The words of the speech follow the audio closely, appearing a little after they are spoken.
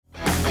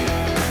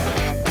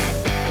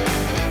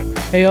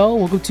Hey all,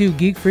 welcome to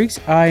Geek Freaks.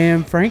 I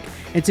am Frank,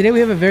 and today we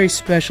have a very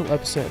special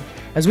episode.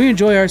 As we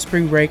enjoy our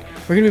spring break,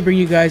 we're going to be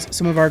bringing you guys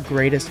some of our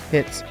greatest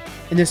hits.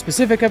 In this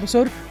specific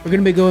episode, we're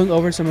going to be going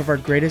over some of our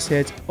greatest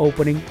hits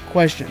opening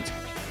questions.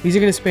 These are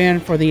going to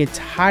span for the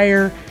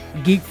entire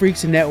Geek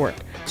Freaks network.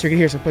 So you're going to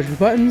hear some pushing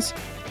buttons,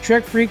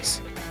 Trek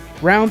Freaks,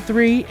 Round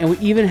 3, and we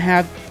even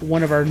have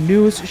one of our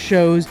newest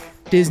shows,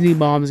 Disney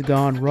Moms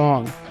Gone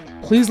Wrong.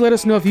 Please let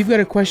us know if you've got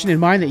a question in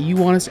mind that you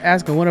want us to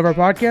ask on one of our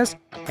podcasts,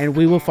 and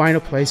we will find a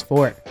place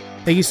for it.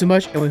 Thank you so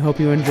much, and we hope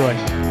you enjoy.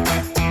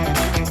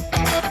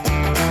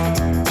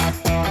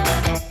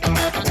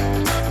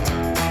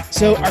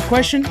 So our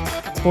question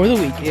for the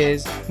week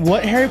is,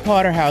 what Harry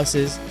Potter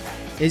houses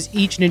is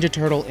each Ninja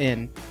Turtle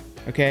in?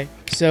 Okay,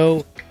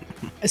 so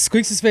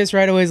Squeaks' face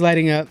right away is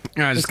lighting up.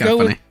 Oh, it's just kind of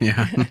funny.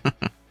 Yeah.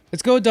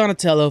 Let's go with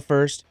Donatello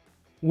first.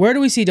 Where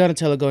do we see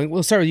Donatello going?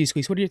 We'll start with you,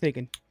 Squeaks. What are you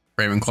thinking?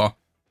 Ravenclaw.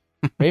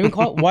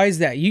 Ravenclaw? Why is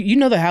that? You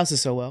know the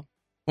houses so well.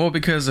 Well,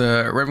 because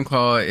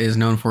Ravenclaw is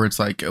known for its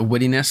like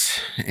wittiness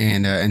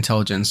and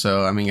intelligence.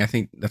 So, I mean, I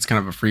think that's kind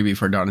of a freebie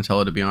for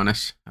Donatello, to be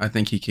honest. I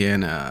think he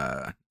can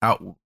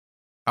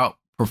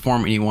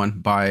outperform anyone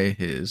by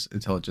his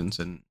intelligence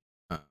and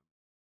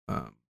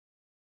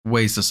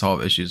ways to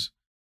solve issues.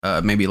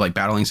 Maybe like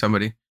battling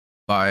somebody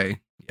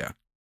by,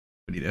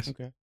 wittiness.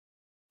 Okay.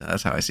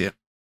 That's how I see it.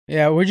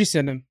 Yeah, where'd you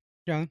send him,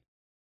 John?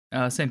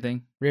 Same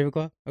thing.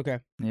 Ravenclaw? Okay.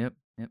 Yep.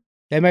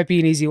 That might be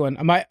an easy one.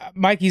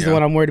 Mikey's the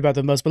one I'm worried about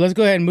the most, but let's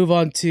go ahead and move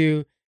on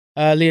to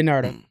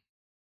Leonardo. What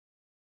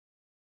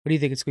do you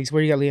think, Squeaks?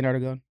 Where you got Leonardo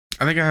going?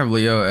 I think I have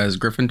Leo as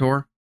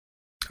Gryffindor.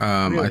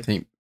 Really? I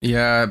think,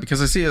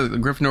 because I see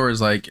Gryffindor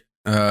is like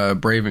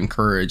brave and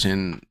courage,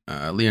 and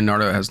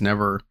Leonardo has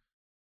never.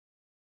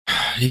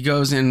 He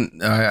goes in,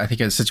 I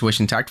think, a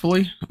situation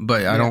tactfully,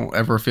 but I don't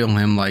ever feel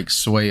him like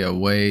sway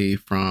away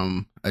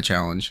from a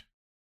challenge.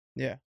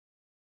 Yeah.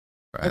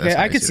 Right, okay,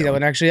 I could see that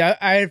one actually.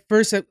 I at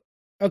first.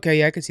 Okay,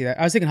 yeah, I could see that.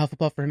 I was thinking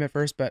Hufflepuff for him at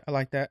first, but I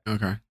like that.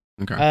 Okay.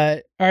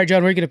 All right,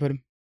 John, where are you gonna put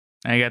him?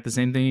 I got the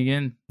same thing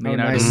again.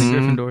 Leonardo nice. and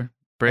Gryffindor.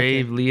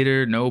 Brave,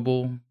 leader,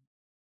 noble.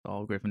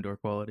 All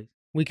Gryffindor qualities.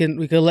 We can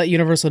let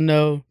Universal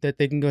know that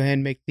they can go ahead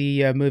and make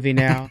the movie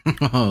now.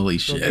 Holy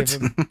shit!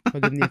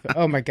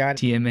 Oh my god.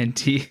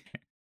 TMNT.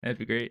 That'd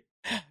be great.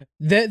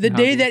 The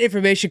day that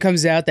information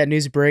comes out, that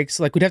news breaks,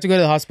 like we'd have to go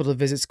to the hospital to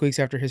visit Squeaks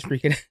after his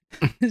freaking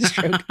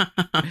stroke.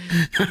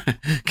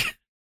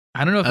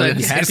 I don't know if I'd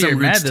be happy or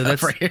mad though.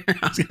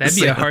 That'd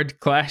be a hard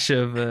clash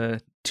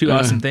of two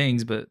awesome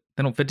things, but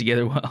they don't fit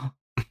together well.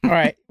 All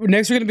right,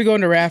 next we're gonna be going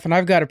to Raph, and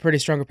I've got a pretty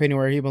strong opinion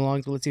where he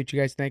belongs. But let's see what you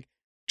guys think.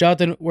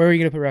 Jonathan, where are you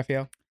gonna put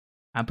Raphael?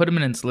 I put him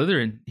in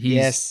Slytherin.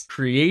 He's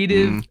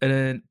creative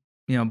and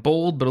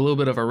bold, but a little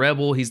bit of a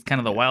rebel. He's kind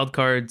of the wild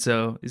card,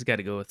 so he's got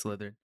to go with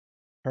Slytherin.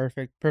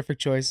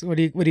 Perfect choice. What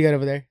do you got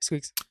over there,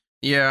 Squeaks?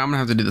 Yeah, I'm gonna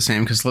have to do the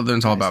same because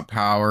Slytherin's all about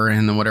power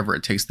and then whatever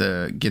it takes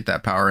to get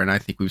that power. And I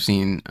think we've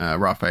seen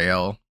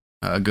Raphael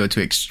go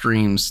to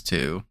extremes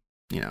to,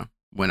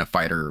 win a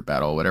fighter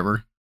battle, or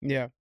whatever.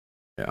 Yeah.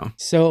 Yeah.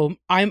 So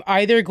I'm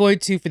either going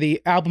to, for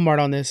the album art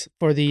on this,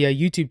 for the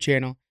YouTube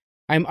channel,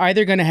 I'm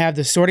either going to have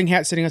the Sorting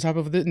Hat sitting on top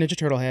of the Ninja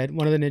Turtle head,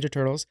 one of the Ninja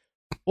Turtles,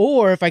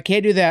 or if I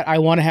can't do that, I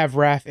want to have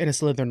Raph in a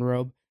Slytherin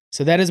robe.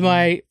 So that is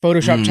my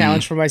Photoshop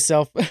challenge for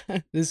myself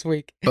this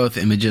week. Both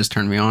images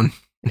turn me on.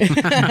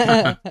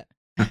 All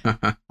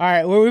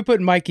right, where are we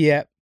putting Mikey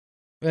at?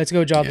 Let's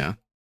go, Jonathan.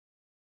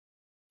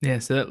 Yeah,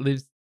 so that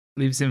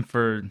leaves him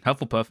for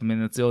Hufflepuff. I mean,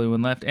 that's the only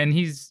one left. And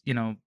he's,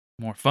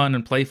 more fun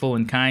and playful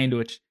and kind,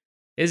 which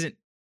isn't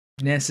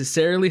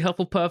necessarily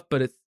Hufflepuff,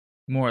 but it's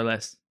more or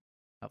less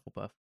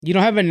Hufflepuff. You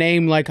don't have a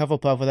name like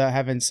Hufflepuff without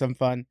having some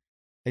fun.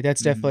 Like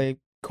that's definitely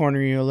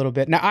cornering you a little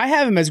bit. Now, I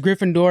have him as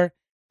Gryffindor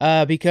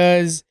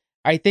because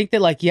I think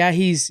that,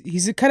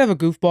 he's a kind of a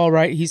goofball,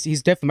 right?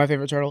 He's definitely my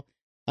favorite turtle.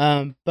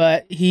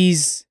 But he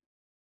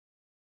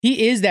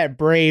is that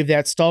brave,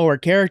 that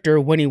stalwart character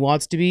when he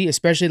wants to be,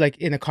 especially like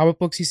in the comic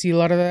books, you see a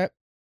lot of that,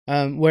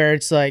 where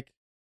it's like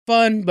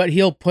fun, but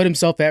he'll put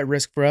himself at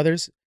risk for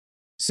others.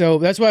 So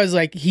that's why I was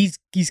like, he's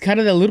kind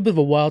of a little bit of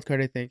a wild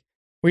card, I think.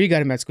 Where you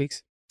got him at,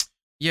 Squeaks?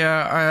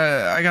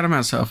 Yeah, I got him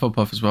as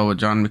Hufflepuff as well with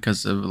John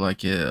because of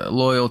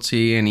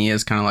loyalty, and he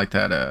is kind of like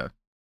that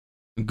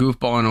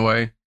goofball in a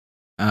way.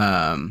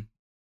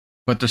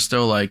 But they're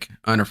still like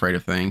unafraid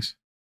of things.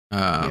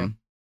 I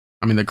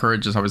mean, the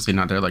courage is obviously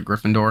not there like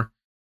Gryffindor,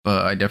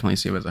 but I definitely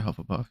see him as a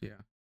Hufflepuff.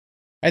 Yeah.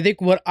 I think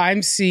what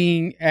I'm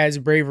seeing as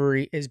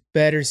bravery is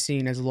better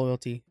seen as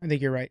loyalty. I think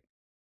you're right.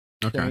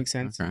 Okay. That makes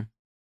sense. Okay.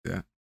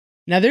 Yeah.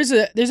 Now there's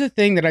a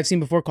thing that I've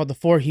seen before called the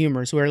four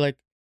humors, where like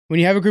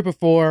when you have a group of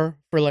four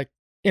for like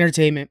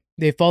entertainment,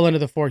 they fall into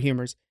the four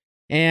humors.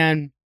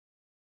 And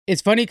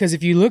it's funny because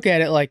if you look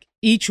at it, like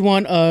each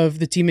one of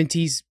the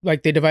TMNTs,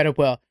 like they divide up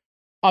well.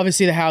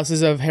 Obviously the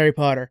houses of Harry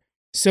Potter.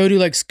 So do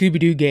like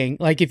Scooby-Doo gang.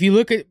 Like if you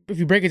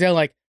break it down,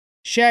 like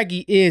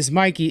Shaggy is,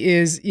 Mikey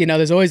is,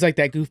 there's always like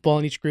that goofball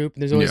in each group,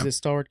 and there's always this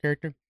stalwart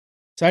character.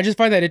 So I just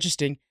find that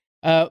interesting.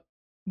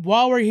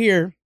 While we're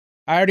here,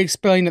 I already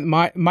explained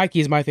that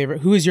Mikey is my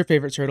favorite. Who is your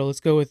favorite turtle? Let's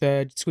go with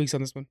Squeaks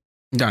on this one.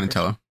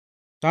 Donatello.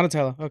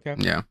 Donatello. Okay.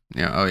 Yeah,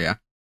 oh yeah,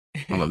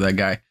 I love that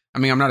guy. I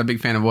mean, I'm not a big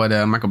fan of what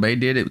Michael Bay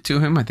did it to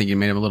him. I think he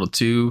made him a little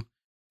too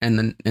in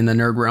the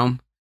nerd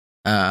realm,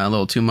 a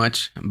little too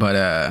much.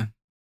 But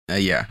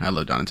yeah, I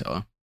love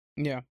Donatello.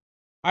 Yeah,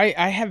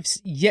 I have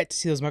yet to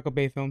see those Michael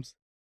Bay films.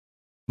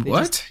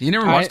 What? You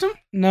never watched them?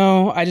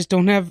 No, I just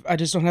don't have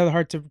the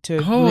heart to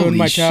ruin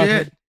my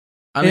childhood. Shit.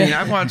 I mean,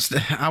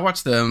 I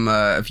watched them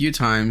a few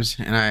times,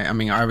 and I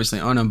mean, I obviously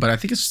own them, but I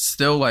think it's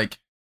still like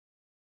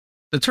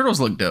the turtles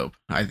look dope.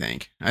 I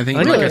think, like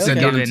I said,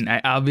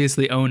 I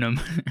obviously own them.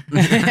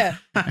 Like,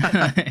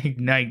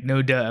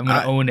 no duh, I'm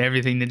gonna own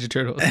everything Ninja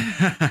Turtles.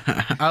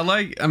 I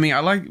like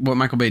what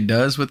Michael Bay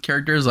does with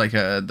characters like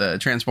the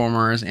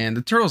Transformers, and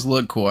the turtles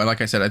look cool. And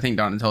like I said, I think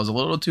Donatello's a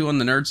little too on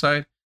the nerd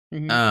side.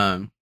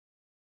 Mm-hmm.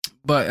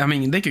 But I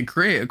mean, he could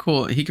create a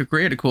cool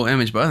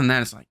image, but other than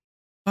that, it's like,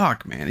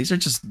 fuck, man, these are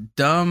just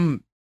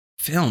dumb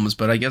films.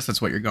 But I guess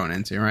that's what you're going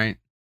into, right?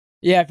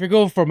 Yeah, if you're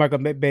going for a Michael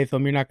Bay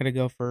film, you're not going to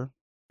go for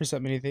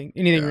anything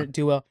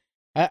too well.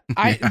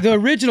 The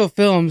original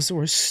films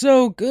were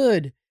so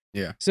good.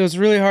 Yeah. So it's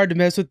really hard to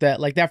mess with that.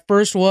 Like that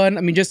first one,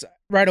 I mean, just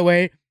right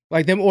away,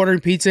 like them ordering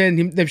pizza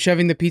and them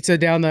shoving the pizza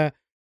down the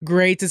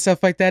grates and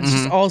stuff like that. It's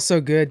just all so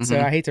good. So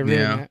I hate to ruin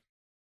that.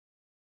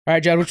 All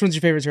right, John, which one's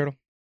your favorite turtle?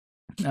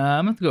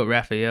 I'm going to go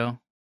Raphael.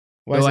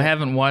 Though I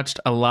haven't watched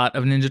a lot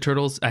of Ninja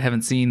Turtles. I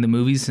haven't seen the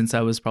movies since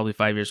I was probably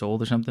 5 years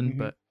old or something.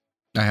 But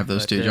I have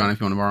those too, John, if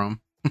you want to borrow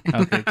them.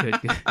 Okay,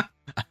 good.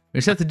 We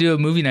just have to do a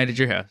movie night at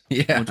your house.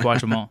 Yeah. Let's watch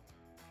them all.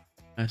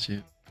 That's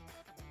you.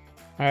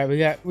 All right, we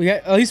got.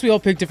 At least we all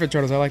picked different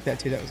turtles. I like that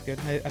too. That was good.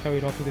 I thought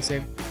we'd all pick the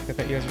same. I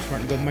thought you guys were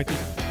smart and good, Mikey.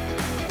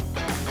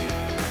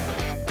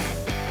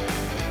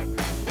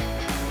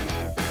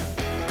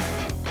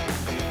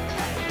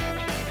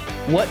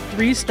 What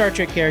 3 Star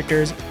Trek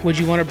characters would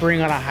you want to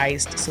bring on a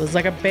heist? So it's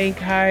like a bank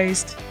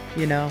heist.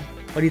 You know,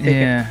 what do you think?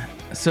 Yeah.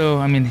 So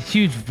I mean,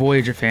 huge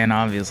Voyager fan,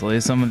 obviously.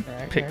 Someone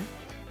picked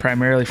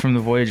primarily from the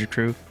Voyager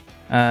crew.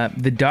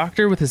 The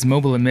Doctor with his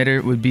mobile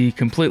emitter would be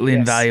completely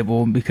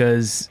invaluable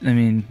because, I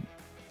mean,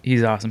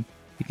 he's awesome.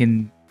 He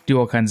can do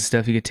all kinds of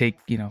stuff. He could take,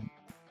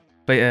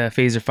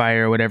 phaser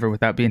fire or whatever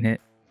without being hit.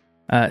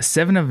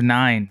 7 of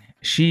 9.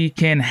 She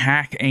can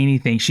hack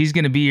anything. She's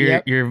going to be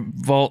your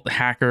vault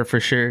hacker for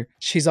sure.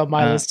 She's on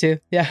my list too.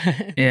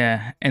 Yeah.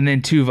 Yeah. And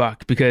then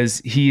Tuvok, because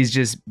he is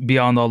just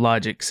beyond all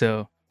logic.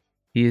 So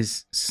he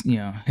is,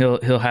 he'll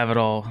have it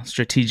all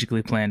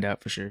strategically planned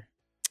out for sure.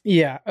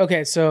 Yeah.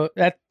 Okay. So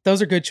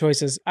those are good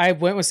choices. I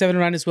went with 7 of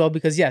 9 as well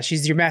because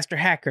she's your master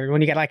hacker.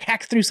 When you got to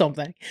hack through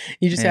something,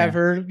 you just have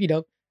her,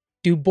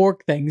 do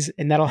Borg things,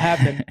 and that'll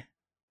happen.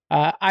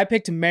 I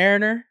picked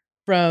Mariner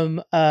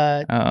from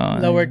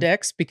Lower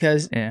Decks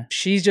because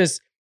she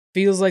just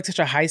feels like such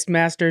a heist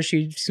master.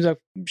 She seems like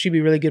she'd be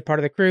a really good part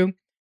of the crew.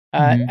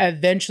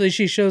 Eventually,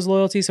 she shows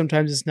loyalty.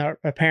 Sometimes it's not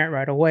apparent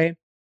right away.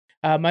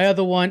 My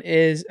other one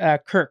is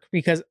Kirk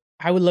because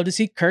I would love to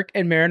see Kirk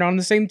and Mariner on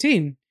the same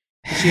team.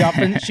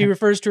 She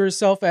refers to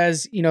herself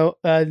as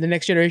the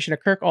next generation of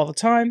Kirk all the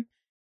time.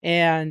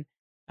 And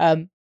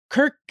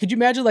Kirk, could you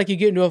imagine like you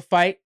get into a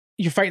fight,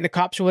 you're fighting the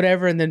cops or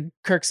whatever, and then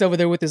Kirk's over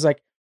there with his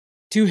like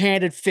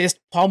 2-handed fist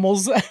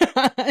pummels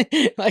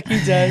like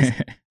he does.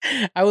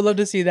 I would love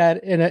to see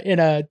that in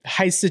a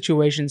heist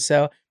situation.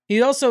 So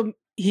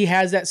he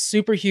has that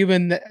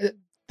superhuman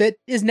that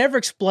is never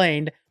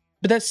explained,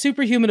 but that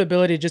superhuman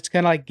ability just to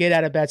kind of like get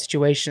out of bad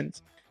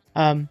situations.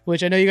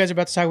 Which I know you guys are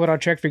about to talk about on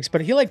Trek Freaks,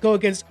 but he'll like go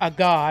against a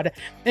god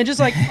and just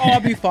like,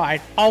 I'll be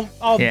fine. I'll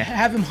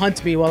have him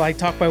hunt me while I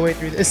talk my way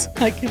through this.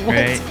 Like, what?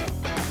 Right.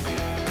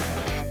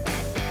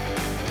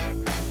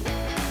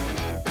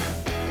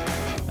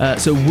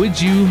 So would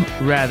you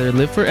rather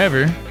live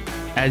forever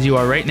as you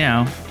are right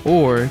now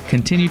or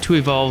continue to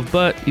evolve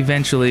but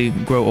eventually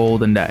grow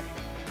old and die?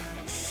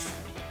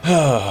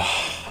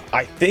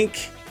 I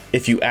think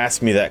if you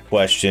asked me that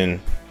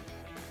question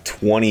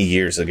 20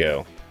 years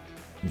ago,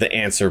 the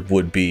answer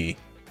would be,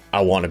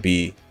 I want to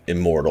be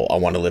immortal. I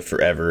want to live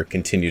forever,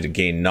 continue to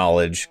gain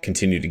knowledge,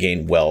 continue to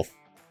gain wealth,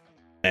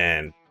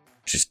 and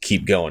just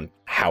keep going.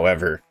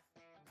 However,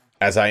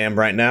 as I am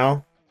right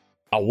now,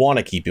 I want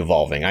to keep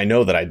evolving. I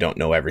know that I don't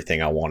know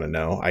everything I want to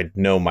know. I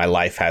know my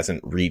life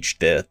hasn't reached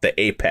the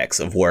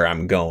apex of where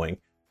I'm going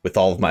with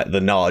all of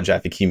the knowledge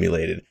I've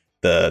accumulated,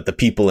 the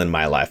people in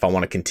my life. I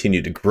want to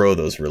continue to grow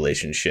those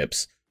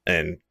relationships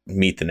and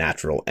meet the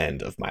natural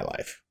end of my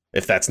life.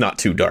 If that's not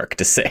too dark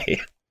to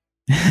say.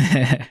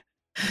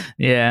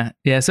 Yeah.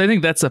 So I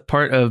think that's a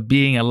part of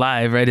being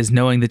alive, right? Is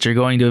knowing that you're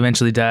going to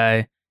eventually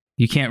die.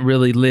 You can't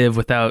really live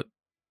without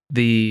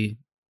the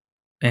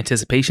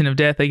anticipation of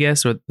death, I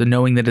guess, or the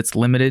knowing that it's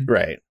limited.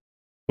 Right.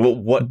 Well,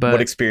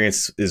 what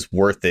experience is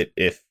worth it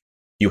if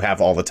you have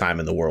all the time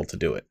in the world to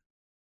do it?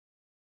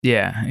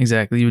 Yeah,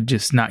 exactly. You would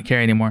just not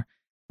care anymore.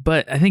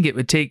 But I think it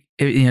would take,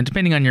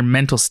 depending on your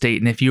mental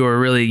state, and if you are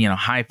really,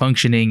 high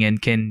functioning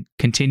and can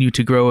continue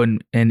to grow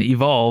and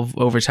evolve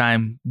over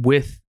time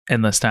with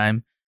endless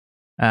time,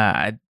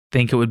 I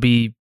think it would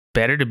be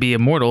better to be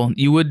immortal.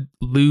 You would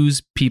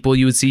lose people.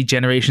 You would see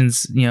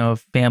generations,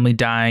 of family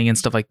dying and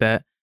stuff like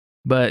that.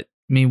 But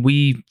I mean,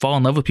 we fall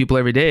in love with people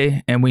every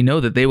day, and we know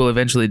that they will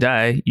eventually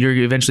die. You're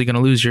eventually going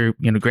to lose your,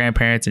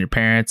 grandparents and your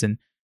parents, and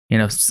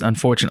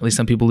unfortunately,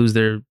 some people lose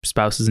their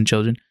spouses and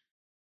children.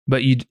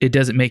 But it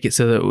doesn't make it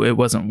so that it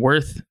wasn't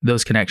worth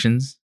those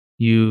connections.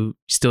 You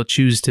still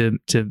choose to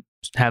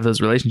have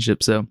those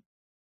relationships. So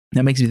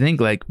that makes me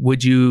think, like,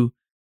 would you,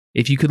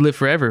 if you could live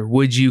forever,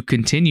 would you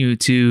continue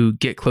to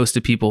get close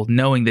to people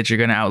knowing that you're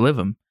going to outlive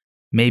them?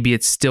 Maybe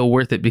it's still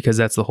worth it because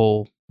that's the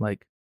whole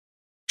like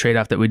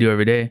trade-off that we do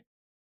every day.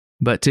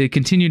 But to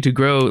continue to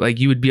grow, like,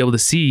 you would be able to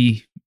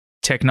see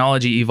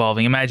technology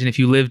evolving. Imagine if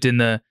you lived in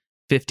the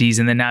 50s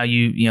and then now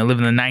you live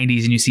in the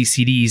 90s and you see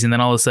CDs, and then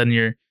all of a sudden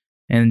you're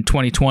in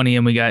 2020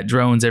 and we got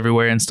drones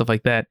everywhere and stuff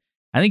like that.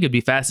 I think it'd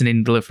be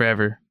fascinating to live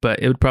forever,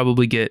 but it would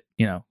probably get,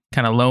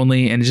 kind of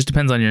lonely, and it just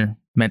depends on your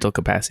mental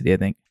capacity, I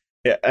think.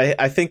 Yeah,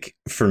 I think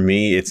for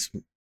me, it's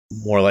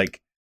more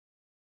like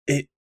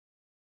it.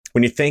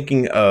 When you're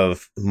thinking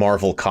of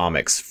Marvel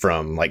Comics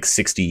from like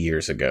 60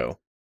 years ago,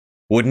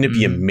 wouldn't it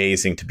be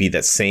amazing to be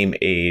that same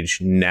age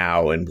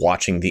now and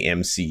watching the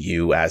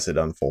MCU as it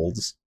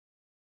unfolds?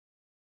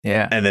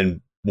 Yeah. And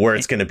then where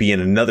it's going to be in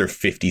another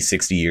 50,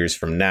 60 years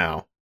from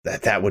now,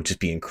 that would just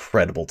be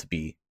incredible to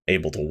be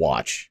able to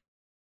watch.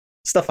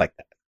 Stuff like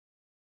that.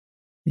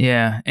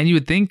 Yeah. And you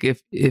would think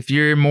if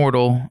you're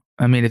immortal,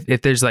 I mean,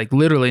 if there's like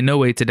literally no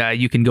way to die,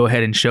 you can go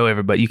ahead and show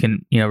everybody. You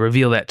can,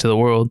 reveal that to the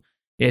world.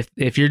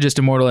 If you're just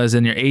immortal as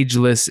in you're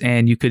ageless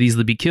and you could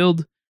easily be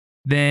killed,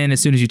 then as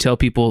soon as you tell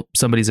people,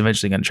 somebody's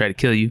eventually going to try to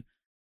kill you.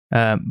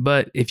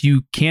 But if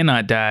you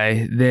cannot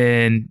die,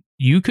 then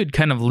you could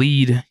kind of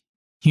lead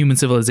human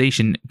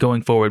civilization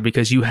going forward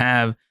because you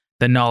have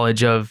the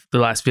knowledge of the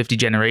last 50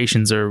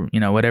 generations or,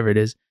 whatever it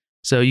is.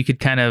 So you could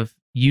kind of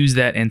use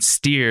that and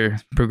steer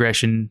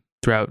progression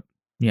throughout,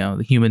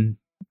 the human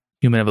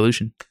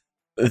evolution.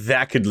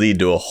 That could lead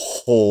to a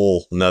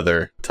whole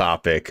nother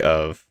topic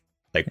of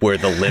like where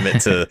the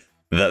limit to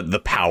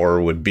the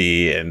power would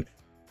be. And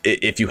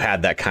if you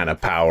had that kind of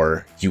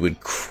power, you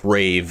would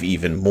crave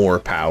even more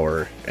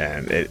power.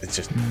 And it's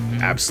just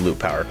absolute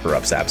power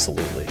corrupts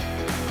absolutely.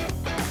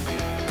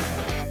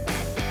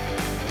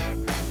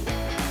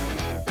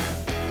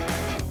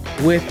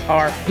 With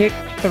our pick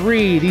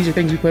 3, these are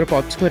things we put up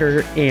on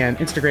Twitter and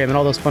Instagram and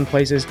all those fun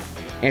places.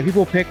 And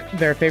people pick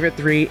their favorite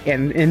 3.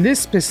 And in this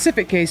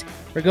specific case,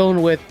 we're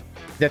going with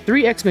the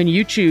 3 X-Men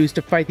you choose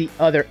to fight the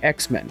other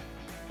X-Men.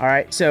 All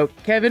right, so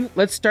Kevin,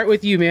 let's start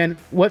with you, man.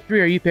 What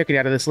 3 are you picking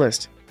out of this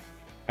list?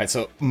 All right,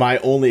 so my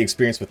only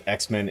experience with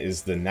X-Men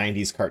is the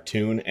 90s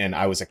cartoon, and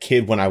I was a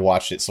kid when I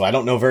watched it, so I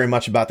don't know very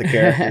much about the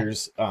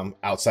characters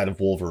outside of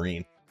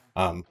Wolverine.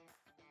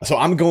 So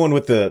I'm going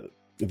with the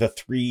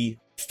 3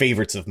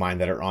 favorites of mine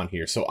that are on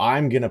here. So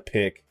I'm going to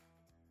pick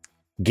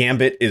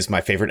Gambit is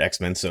my favorite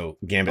X-Men, so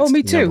Gambit's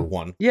me too. number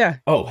 1. Yeah.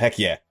 Oh, heck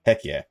yeah.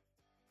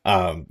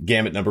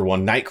 Gambit number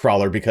 1.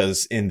 Nightcrawler,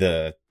 because in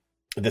the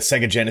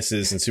Sega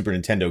Genesis and Super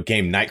Nintendo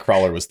game,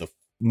 Nightcrawler was the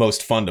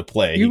most fun to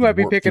play. You might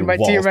be picking my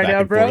team right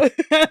now, bro.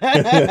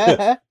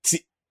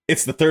 See,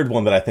 it's the third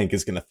one that I think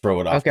is going to throw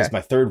it off. Okay. It's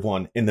my third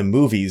one. In the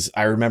movies,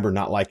 I remember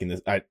not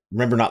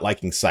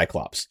liking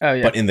Cyclops. Oh,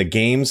 yeah. But in the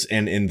games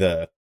and in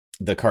the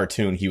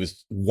cartoon, he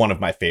was one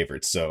of my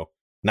favorites. So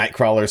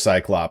Nightcrawler,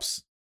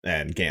 Cyclops,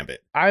 and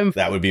Gambit.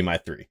 That would be my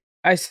 3.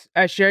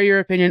 I share your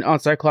opinion on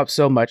Cyclops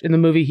so much. In the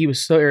movie, he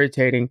was so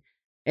irritating.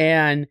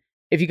 And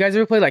if you guys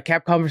ever play like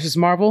Capcom versus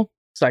Marvel,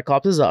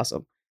 Cyclops is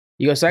awesome.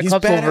 You go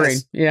Cyclops, Wolverine.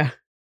 Yeah.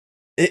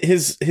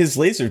 His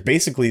laser,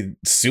 basically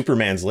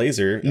Superman's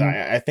laser.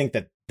 I think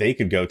that they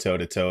could go toe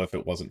to toe if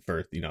it wasn't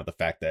for the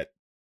fact that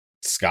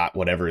Scott,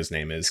 whatever his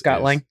name is,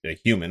 Scott Lang, a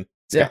human.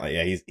 Scott Lang,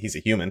 yeah, he's a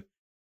human.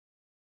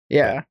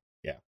 Yeah.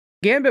 Yeah.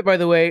 Gambit, by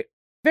the way,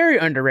 very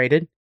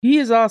underrated. He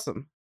is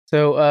awesome.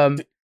 So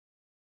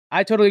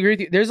I totally agree with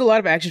you. There's a lot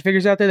of action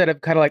figures out there that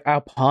I've kind of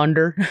I'll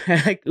ponder.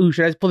 Like, ooh,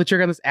 should I pull the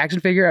trigger on this action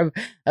figure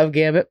of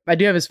Gambit? I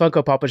do have his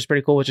Funko Pop, which is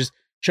pretty cool, which is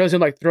shows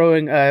him like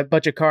throwing a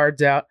bunch of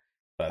cards out.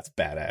 That's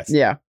badass.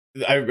 Yeah.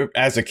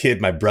 As a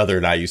kid, my brother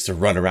and I used to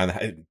run around.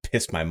 It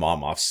pissed my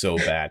mom off so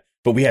bad.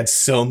 But we had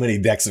so many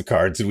decks of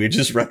cards, and we'd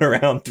just run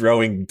around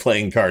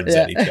playing cards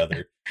at each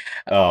other.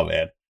 Oh,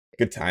 man.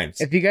 Good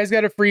times. If you guys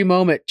got a free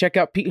moment, check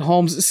out Pete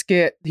Holmes'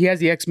 skit. He has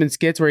the X-Men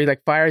skits where he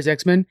fires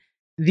X-Men.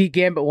 The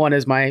Gambit one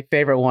is my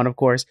favorite one, of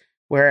course,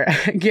 where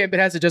Gambit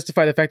has to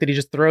justify the fact that he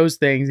just throws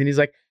things, and he's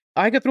like,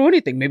 I could throw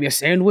anything, maybe a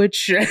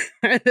sandwich.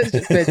 It's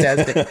just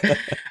fantastic.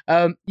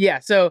 Yeah,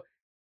 so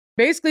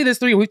basically this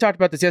 3, we talked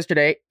about this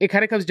yesterday, it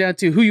kind of comes down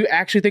to who you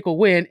actually think will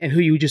win and who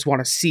you just want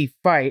to see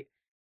fight.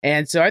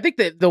 And so I think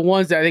that the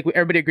ones that I think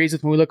everybody agrees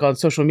with when we look on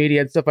social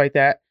media and stuff like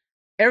that,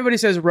 everybody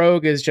says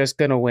Rogue is just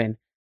going to win.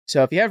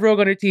 So if you have Rogue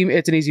on your team,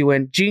 it's an easy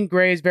win. Jean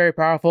Grey is very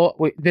powerful.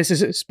 This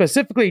is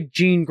specifically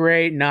Jean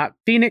Grey, not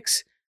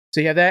Phoenix.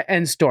 So you have that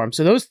and Storm.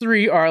 So those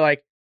 3 are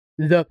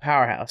the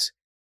powerhouse.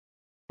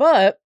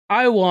 But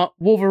I want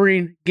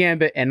Wolverine,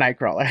 Gambit, and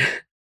Nightcrawler.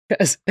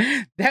 Because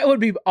that would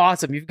be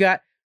awesome. You've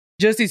got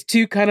just these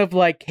 2 kind of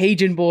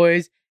Cajun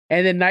boys,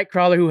 and then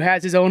Nightcrawler who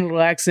has his own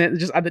little accent.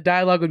 Just the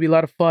dialogue would be a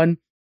lot of fun.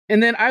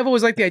 And then I've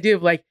always liked the idea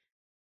of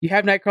you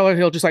have Nightcrawler,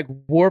 he'll just like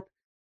warp,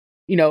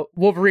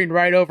 Wolverine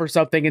right over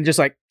something and just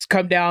like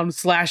come down,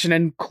 slashing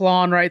and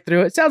clawing right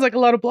through it. Sounds like a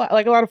lot of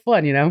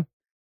fun,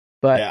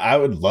 But yeah, I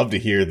would love to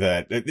hear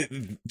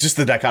that. Just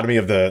the dichotomy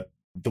of the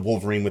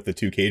Wolverine with the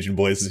two Cajun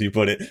boys, as you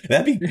put it.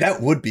 That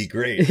would be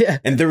great. Yeah.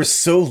 And there was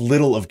so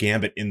little of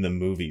Gambit in the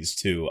movies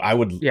too. I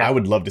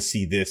would love to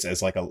see this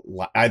as like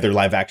either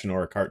live action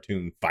or a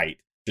cartoon fight.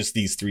 Just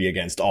these three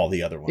against all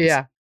the other ones.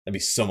 Yeah, that'd be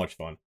so much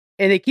fun.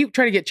 And they keep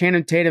trying to get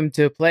Channing Tatum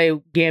to play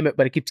Gambit,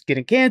 but it keeps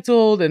getting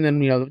canceled. And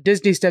then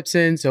Disney steps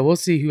in, so we'll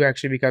see who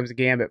actually becomes a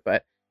Gambit.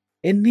 But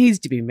it needs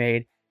to be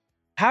made.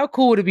 How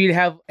cool would it be to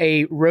have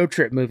a road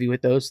trip movie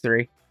with those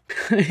three?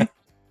 In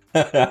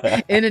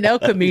an El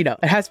Camino.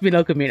 It has to be an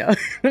El Camino.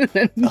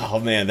 Oh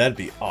man, that'd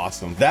be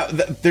awesome.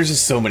 That there's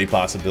just so many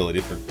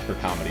possibilities for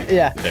comedy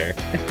there.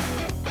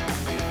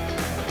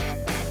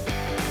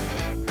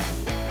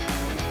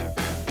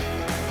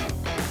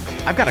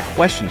 I've got a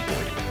question for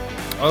you.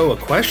 Oh, a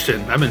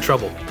question. I'm in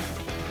trouble.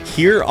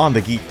 Here on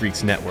the Geek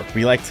Freaks Network,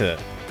 we like to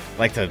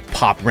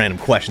pop random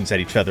questions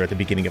at each other at the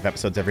beginning of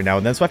episodes every now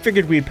and then, so I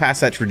figured we'd pass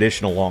that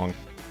tradition along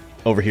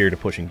over here to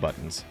Pushing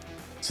Buttons.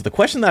 So the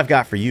question that I've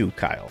got for you,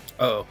 Kyle.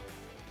 Oh.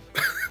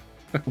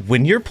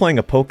 When you're playing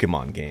a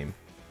Pokemon game,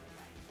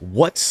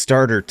 what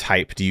starter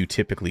type do you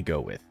typically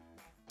go with?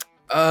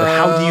 Or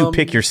how do you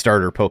pick your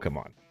starter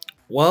Pokemon?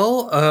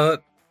 Well,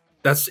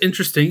 that's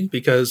interesting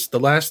because the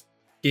last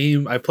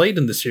game I played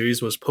in the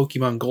series was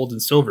Pokemon Gold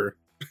and Silver.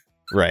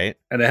 Right.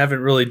 And I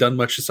haven't really done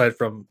much aside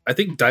from, I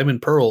think,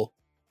 Diamond Pearl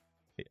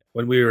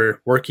when we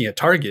were working at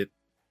Target.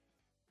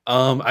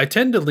 I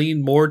tend to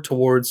lean more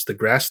towards the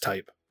grass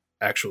type,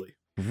 actually.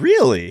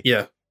 Really?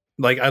 Yeah.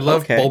 Like, I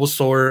love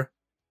Bulbasaur.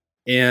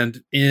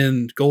 And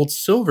in Gold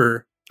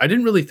Silver, I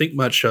didn't really think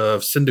much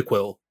of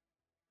Cyndaquil.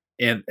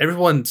 And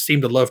everyone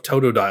seemed to love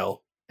Totodile.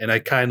 And I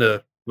kind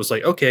of was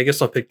like, okay, I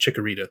guess I'll pick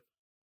Chikorita.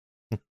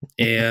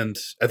 And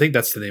I think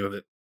that's the name of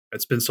it.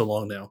 It's been so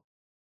long now.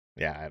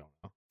 Yeah, I don't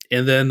know.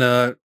 And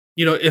then,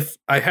 if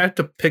I had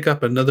to pick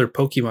up another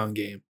Pokemon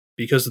game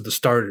because of the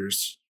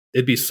starters,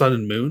 it'd be Sun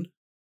and Moon.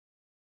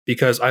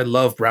 Because I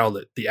love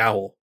Rowlet, the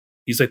owl.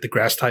 He's like the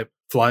grass type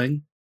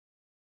flying.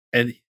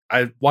 And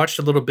I watched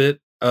a little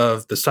bit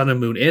of the Sun and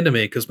Moon anime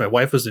because my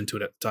wife was into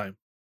it at the time.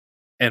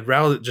 And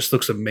Rowlet just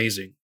looks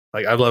amazing.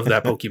 Like, I love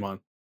that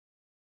Pokemon.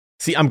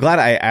 See, I'm glad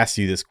I asked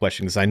you this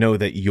question because I know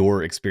that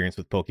your experience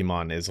with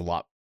Pokemon is a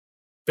lot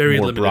very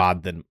more limited.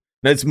 Broad than...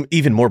 It's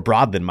even more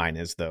broad than mine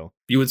is, though.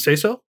 You would say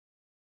so?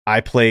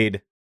 I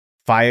played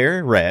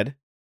Fire Red.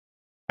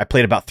 I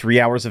played about 3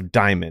 hours of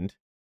Diamond.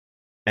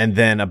 And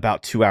then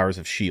about 2 hours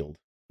of Shield.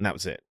 And that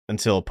was it.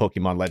 Until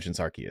Pokemon Legends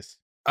Arceus.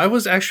 I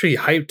was actually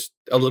hyped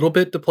a little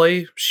bit to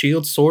play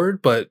Shield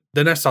Sword, but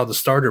then I saw the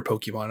starter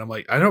Pokemon. I'm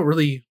like, I don't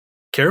really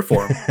care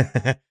for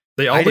them.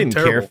 They all look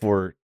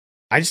terrible.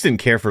 I just didn't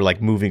care for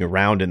like moving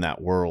around in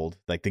that world.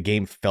 Like the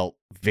game felt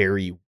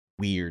very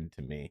weird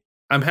to me.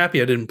 I'm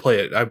happy I didn't play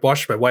it. I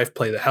watched my wife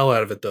play the hell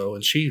out of it though,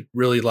 and she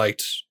really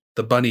liked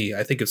the bunny.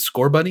 I think it's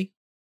Score Bunny.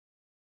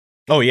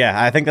 Oh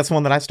yeah, I think that's the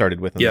one that I started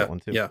with in that one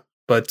too. Yeah,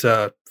 but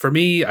for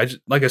me,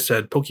 like I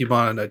said,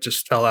 Pokemon, I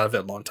just fell out of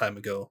it a long time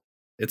ago.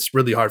 It's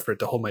really hard for it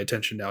to hold my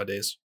attention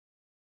nowadays.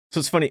 So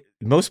it's funny.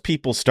 Most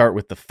people start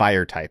with the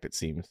fire type, it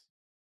seems.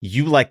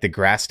 You like the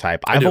grass type.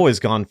 I've always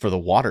gone for the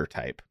water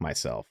type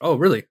myself. Oh,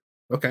 really?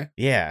 Okay.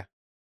 Yeah.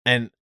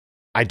 And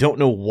I don't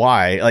know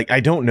why. Like, I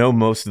don't know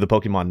most of the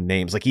Pokemon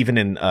names. Like, even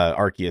in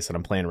Arceus that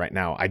I'm playing right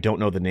now, I don't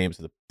know the names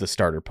of the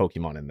starter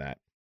Pokemon in that.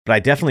 But I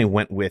definitely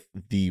went with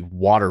the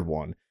water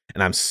one.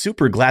 And I'm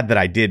super glad that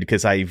I did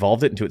because I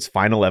evolved it into its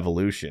final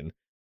evolution.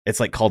 It's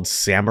like called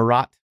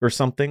Samurott or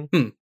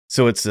something.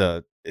 So it's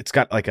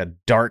got like a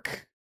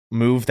dark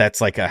move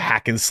that's like a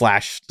hack and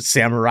slash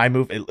samurai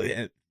move.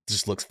 It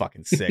just looks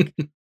fucking sick.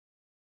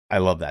 I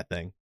love that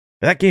thing.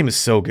 That game is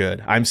so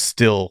good. I'm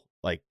still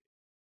like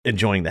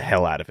enjoying the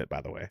hell out of it,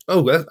 by the way.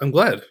 Oh, I'm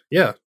glad.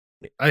 Yeah.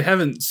 I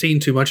haven't seen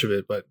too much of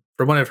it, but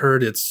from what I've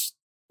heard, it's,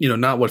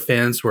 not what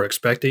fans were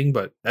expecting,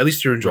 but at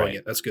least you're enjoying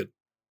it. That's good.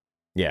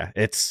 Yeah,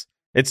 it's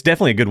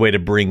definitely a good way to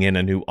bring in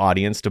a new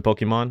audience to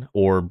Pokemon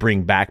or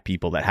bring back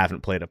people that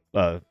haven't played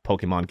a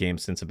Pokemon game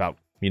since about,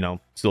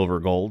 Silver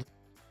Gold.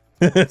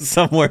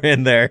 Somewhere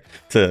in there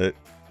to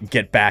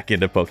get back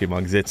into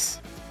Pokemon because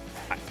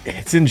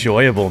it's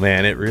enjoyable,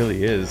 man. It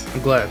really is.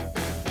 I'm glad.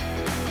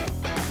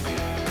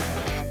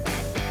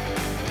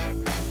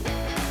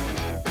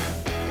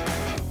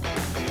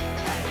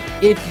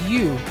 If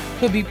you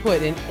could be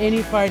put in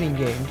any fighting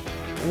game,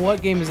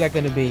 what game is that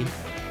going to be?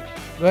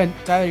 Go ahead,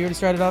 Tyler. You already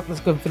started off.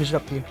 Let's go and finish it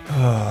up for you.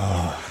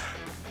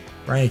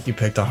 Frank, you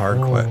picked a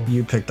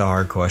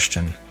hard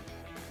question.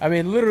 I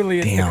mean, literally,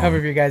 it's the cover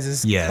of your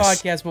guys'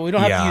 podcast, but we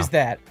don't have to use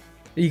that.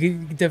 You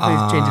can definitely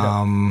change it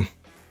up.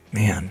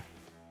 Man.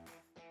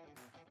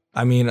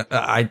 I mean,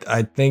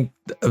 I think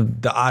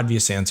the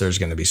obvious answer is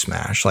going to be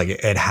Smash. Like,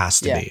 it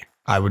has to be.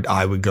 I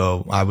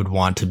would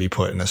want to be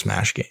put in a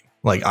Smash game.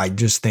 Like, I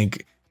just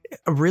think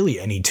really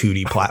any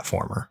 2D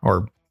platformer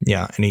or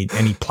any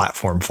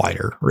platform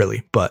fighter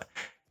really. But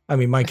I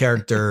mean, my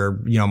character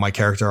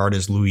art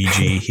is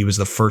Luigi. He was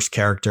the first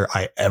character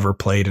I ever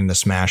played in a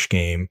Smash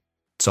game.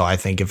 So I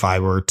think if I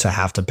were to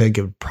have to pick,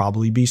 it would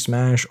probably be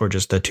Smash or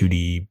just a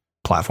 2D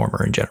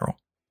platformer in general.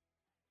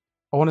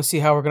 I want to see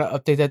how we're gonna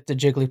update that to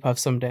Jigglypuff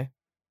someday.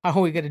 How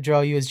are we gonna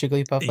draw you as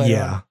Jigglypuff later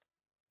Yeah. on?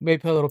 Maybe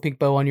put a little pink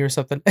bow on you or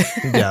something.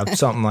 Yeah,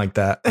 something like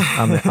that.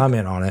 I'm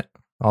in on it.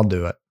 I'll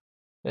do it.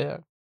 Yeah.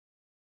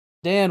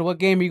 Dan, what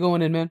game are you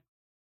going in, man?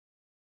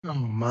 Oh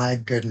my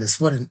goodness,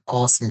 what an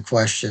awesome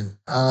question.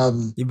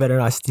 You better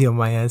not steal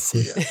my answer.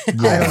 I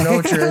don't know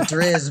what your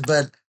answer is,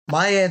 but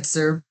my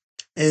answer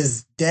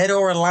is Dead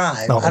or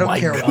Alive. Oh I don't my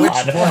care God. which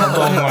one.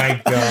 Oh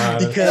my God.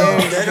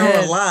 Because Dead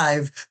or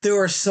Alive,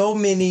 there are so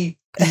many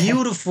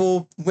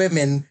beautiful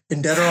women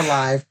in Dead or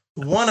Alive.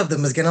 One of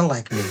them is gonna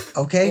like me,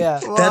 okay? Yeah.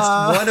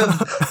 That's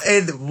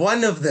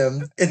one of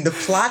them in the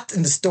plot,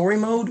 in the story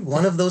mode.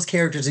 One of those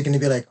characters are gonna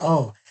be like,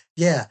 oh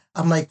yeah,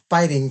 I'm like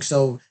fighting,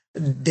 so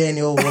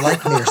Daniel will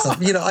like me or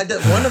something. You know,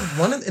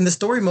 one of in the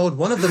story mode,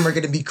 one of them are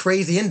gonna be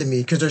crazy into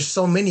me because there's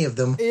so many of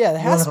them. Yeah, it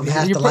has One to of be. them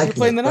has You're to like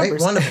playing me, the right?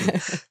 numbers. One of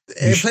them.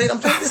 I'm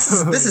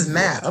playing, this is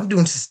math. I'm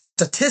doing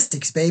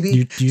statistics,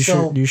 baby. You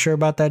sure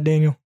about that,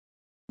 Daniel?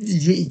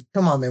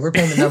 Come on, man. We're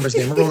playing the numbers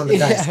game. We're rolling the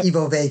dice. Yeah.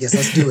 Evo Vegas.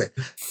 Let's do it.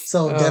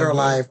 So Oh, Dead or man.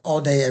 Alive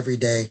all day, every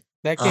day.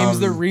 That game's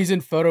the Um,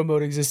 reason photo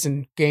mode exists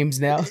in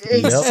games now.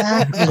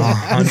 Exactly.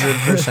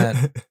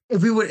 100%.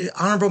 If we would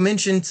honorable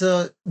mention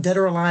to Dead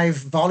or Alive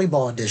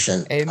Volleyball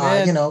Edition.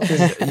 Amen. You know, 'cause,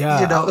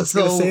 Yeah, you know, I was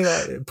gonna so- say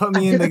that. Put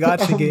me in the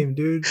gotcha game,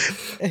 dude.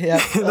 Yeah.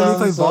 Let me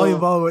play so-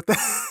 volleyball with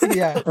that.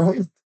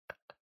 Yeah.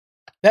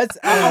 That's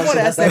I Yeah, want so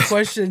to ask that that's-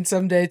 question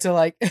someday to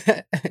like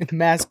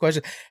mass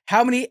question.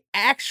 How many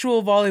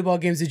actual volleyball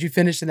games did you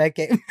finish in that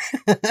game?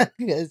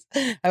 Because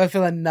I have a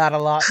feeling not a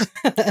lot.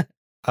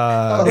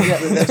 Oh, yeah,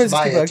 that's those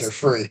my $2. answer.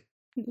 Free.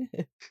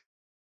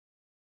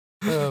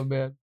 Oh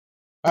man. You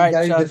All right,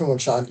 gotta do a Sean, different one,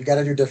 Sean. You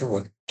gotta do a different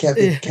one. Can't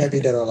be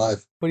Dead or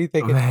Alive. what are you Oh,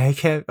 thinking? man, I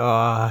can't. Oh,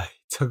 I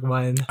took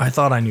mine. I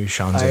thought I knew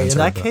Sean's Alright, answer. in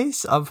that but-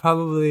 case, I'll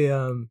probably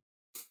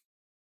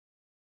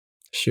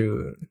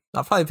shoot.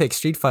 I'll probably pick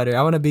Street Fighter.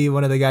 I want to be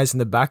one of the guys in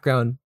the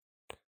background.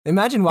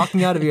 Imagine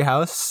walking out of your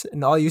house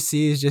and all you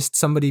see is just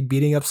somebody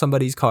beating up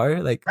somebody's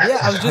car. Like, Yeah,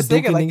 I was just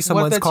thinking, like, Hadoukening what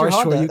someone's that's car, your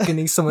Honda?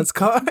 shoryukening someone's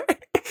car.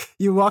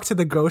 You walk to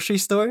the grocery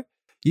store,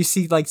 you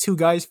see like two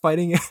guys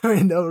fighting for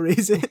no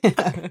reason.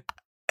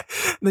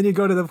 Then you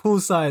go to the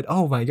poolside.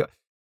 Oh my god,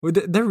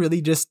 they're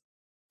really just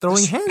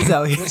throwing hands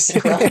out They're here.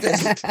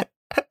 scrapping.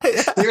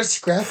 They're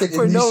scrapping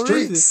For in these no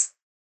streets.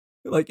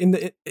 reason.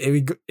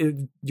 Like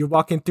you're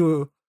walking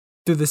through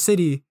the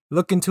city,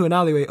 look into an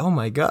alleyway. Oh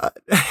my god,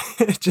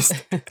 just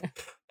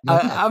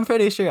I'm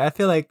pretty sure. I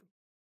feel like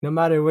no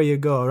matter where you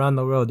go around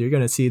the world, you're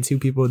gonna see two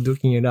people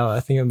duking it out. I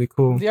think it'd be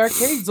cool. The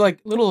arcade's like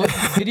little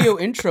video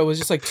intro was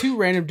just like two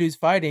random dudes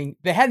fighting.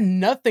 They had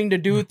nothing to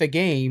do with the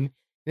game.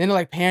 And then it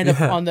like panned up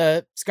Yeah. on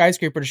the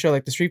skyscraper to show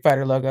like the Street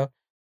Fighter logo.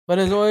 But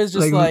it's always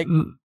just like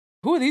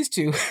who are these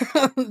two?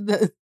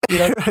 You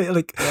know? right,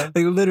 like Yeah.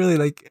 like literally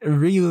like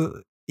real.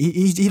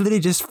 He literally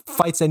just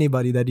fights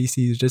anybody that he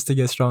sees just to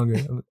get stronger.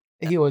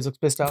 He always looks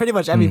pissed off. Pretty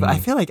much everybody. I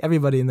Mhm. feel like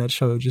everybody in that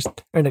show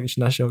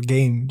not show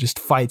game just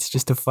fights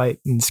just to fight,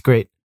 and it's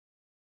great.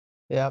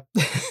 Yeah.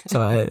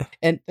 So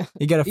And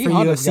you get a free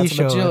E-Honda's got UFC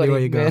some show everywhere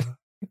agility, you go.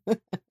 man.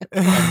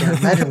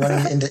 Imagine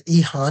running into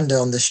E Honda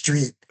on the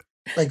street.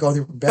 Like going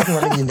through, imagine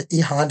running into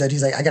E Honda and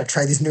he's like, I gotta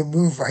try this new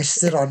move where I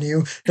sit on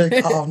you. Like,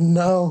 oh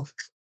no.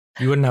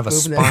 You wouldn't have a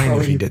Moving that spine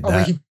Or if he did or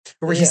where that.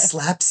 where he Yeah.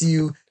 slaps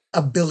you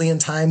a billion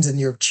times in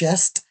your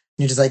chest.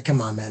 And you're just like,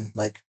 come on, man.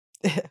 Like,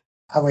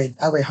 I weigh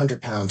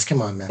 100 pounds.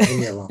 Come on, man. Leave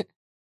me alone.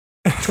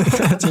 that's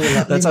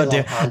Leave how me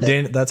alone,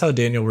 Honda. that's how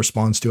Daniel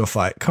responds to a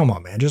fight. Come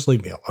on, man, just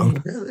leave me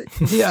alone. Really?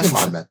 Yeah. Come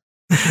on, man.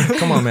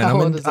 Come on, man.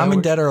 How I'm does in, that I'm in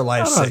work? Dead or I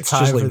Alive don't have 6. time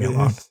Just for leave me this.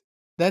 alone.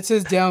 That's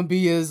his down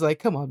B is like,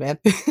 come on, man.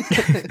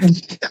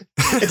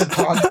 It's a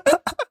taunt.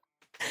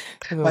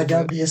 Oh, My man.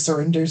 W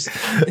surrenders.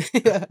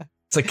 Yeah.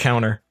 It's a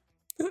counter.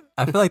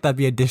 I feel like that'd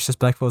be a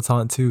disrespectful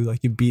taunt too.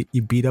 Like you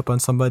beat up on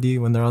somebody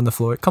when they're on the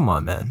floor. Come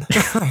on, man.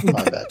 Come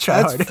on, man.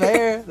 Try That's harder.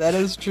 fair. That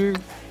is true.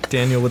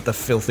 Daniel with the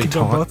filthy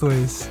Go taunt. both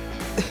ways.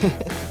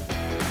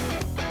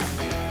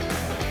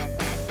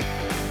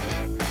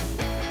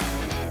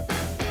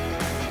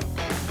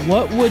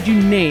 What would you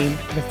name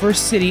the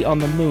first city on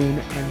the moon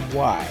and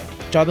why?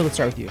 Jonathan, let's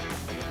start with you.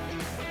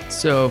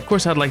 So of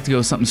course I'd like to go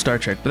with something Star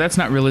Trek, but that's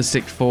not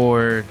realistic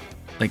for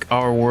like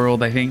our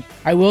world, I think.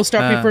 I will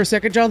stop you Uh, for a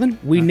second, Jonathan.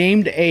 We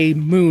named a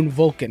moon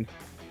Vulcan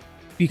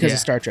because Yeah. of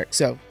Star Trek.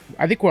 So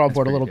I think we're on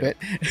board a little pretty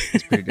bit.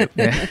 It's pretty good.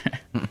 Yeah.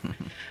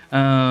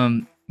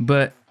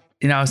 But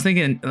you know, I was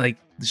thinking like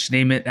they should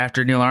name it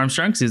after Neil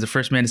Armstrong because he was the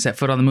first man to set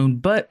foot on the moon.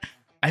 But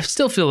I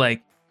still feel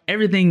like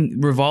everything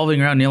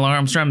revolving around Neil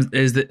Armstrong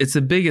is that it's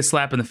the biggest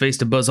slap in the face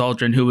to Buzz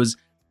Aldrin, who was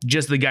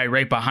just the guy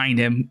right behind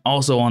him,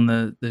 also on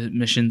the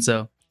mission.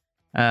 So,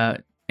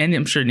 and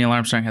I'm sure Neil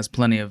Armstrong has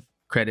plenty of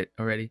credit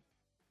already.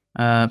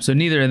 So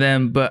neither of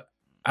them, but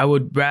I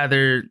would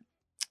rather,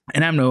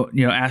 and I'm no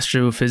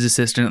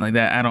astrophysicist or anything like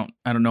that. I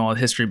don't know all the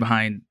history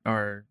behind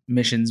our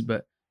missions,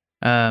 but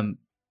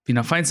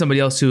find somebody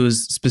else who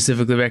is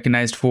specifically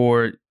recognized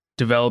for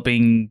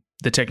developing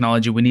the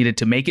technology we needed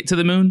to make it to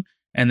the moon,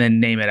 and then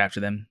name it after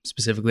them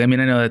specifically. I mean,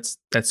 I know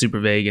that's super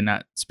vague and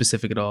not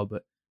specific at all,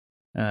 but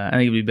I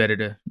think it'd be better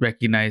to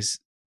recognize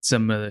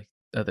some of the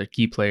other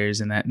key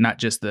players in that, not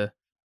just the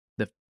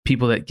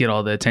people that get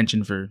all the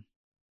attention for,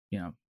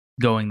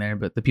 going there,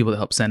 but the people that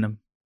help send them.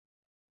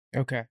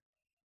 Okay.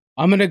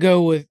 I'm going to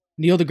go with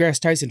Neil deGrasse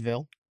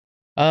Tysonville.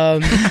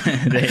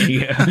 There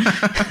you go.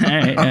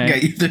 All I'll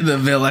get you through the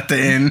Ville at the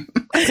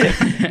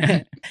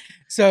end.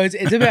 So it's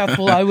a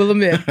mouthful, I will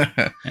admit.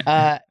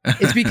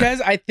 It's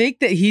because I think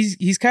that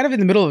he's kind of in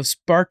the middle of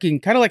sparking,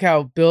 kind of like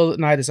how Bill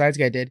Nye the Science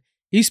Guy did.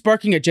 He's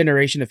sparking a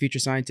generation of future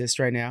scientists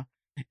right now.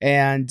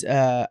 And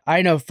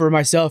I know for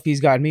myself, he's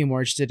gotten me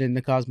more interested in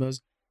the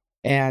cosmos.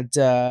 And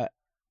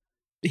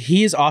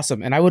he is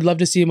awesome. And I would love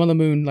to see him on the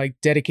moon, like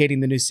dedicating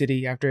the new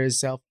city after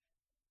himself.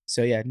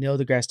 So yeah, Neil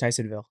deGrasse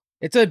Tysonville.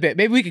 It's a bit,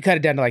 maybe we could cut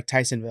it down to like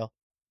Tysonville,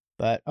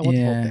 but I want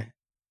the whole thing.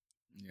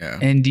 Yeah.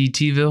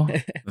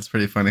 NDTville. That's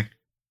pretty funny.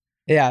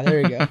 Yeah,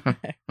 there you go.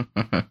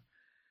 What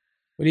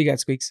do you got,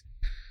 Squeaks?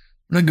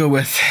 I'm going to go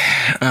with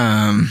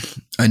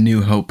A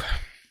New Hope.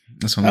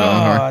 That's what I'm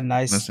going for. Oh,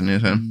 nice. That's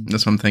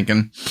what I'm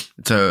thinking.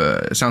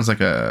 It sounds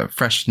like a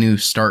fresh new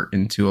start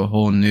into a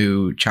whole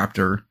new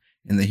chapter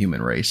in the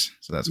human race.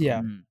 So that's what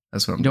I'm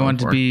You don't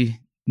want it to be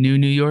New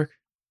York?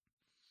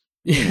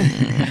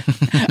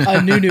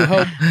 A new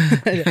hope.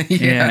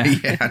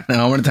 yeah.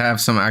 No, I wanted to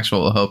have some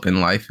actual hope in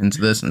life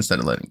into this instead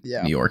of letting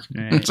New York.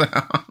 Right. So,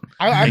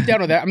 I'm down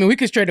with that. I mean, we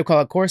could straight up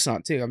call it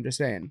Coruscant too. I'm just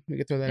saying. We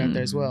could throw that out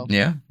there as well.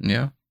 Yeah.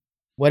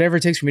 Whatever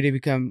it takes for me to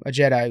become a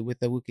Jedi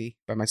with a Wookiee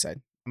by my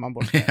side. I'm on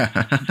board with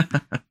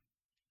that.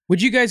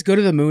 Would you guys go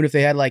to the moon if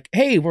they had like,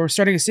 hey, we're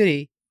starting a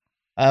city?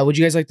 Would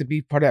you guys like to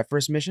be part of that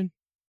first mission?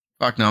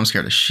 Fuck no, I'm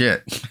scared of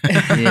shit.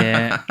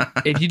 Yeah.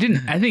 If you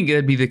didn't, I think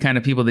it'd be the kind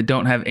of people that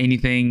don't have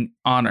anything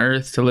on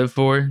Earth to live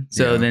for.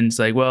 So then it's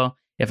like, well,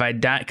 if I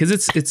die, because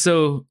it's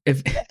so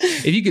if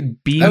you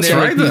could beam that's there,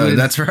 right though.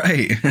 That's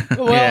right.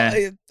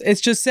 Well,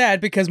 it's just sad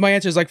because my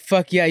answer is like,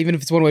 fuck yeah, even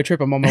if it's a one-way trip,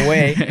 I'm on my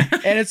way.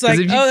 And it's like,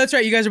 oh, that's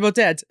right, you guys are both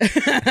dead.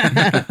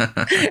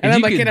 And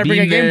I'm like, can I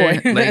bring a Game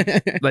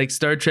Boy? like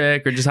Star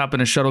Trek, or just hop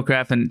in a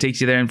shuttlecraft and it takes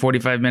you there in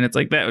 45 minutes.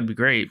 Like that would be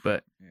great.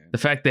 But the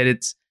fact that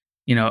it's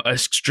an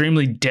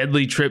extremely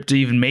deadly trip to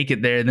even make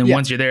it there. And then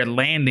once you're there,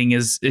 landing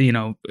is,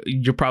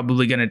 you're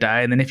probably going to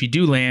die. And then if you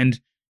do land,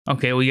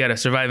 okay, well, you got to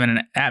survive in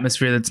an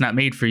atmosphere that's not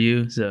made for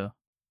you. So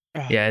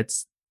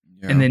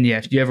and then,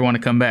 if you ever want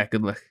to come back,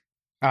 good luck.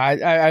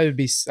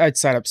 I'd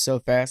sign up so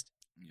fast.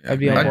 I'd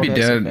be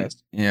dead. So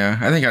yeah.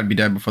 I think I'd be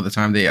dead before the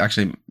time they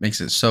actually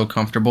makes it so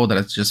comfortable that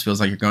it just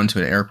feels like you're going to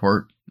an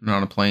airport, not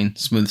on a plane,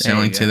 smooth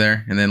sailing to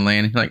there and then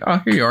land. You're like,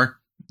 oh, here you are.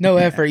 No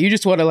effort. You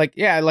just want to like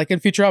in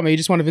Futurama, you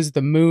just want to visit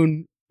the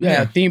moon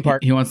theme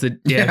park. He wants the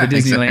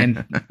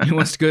Disneyland. Exactly. He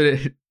wants to go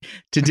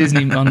to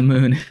Disney on the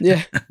moon.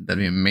 Yeah. That'd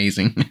be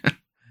amazing.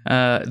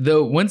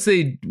 Though once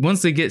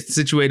they get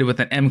situated with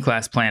an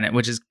M-class planet,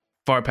 which is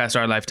far past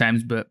our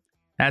lifetimes, but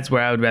that's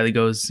where I would rather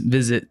go is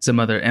visit some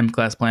other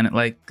M-class planet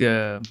like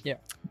the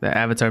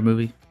Avatar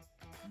movie.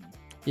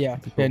 Yeah,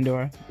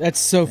 Pandora. That's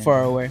so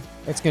far away.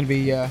 That's going to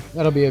be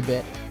that'll be a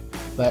bit.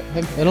 But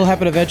it'll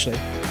happen eventually.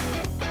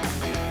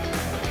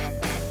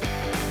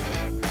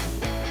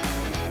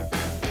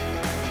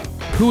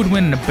 Who would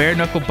win in a bare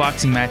knuckle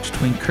boxing match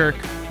between Kirk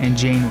and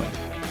Janeway?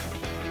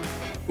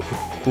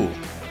 Ooh.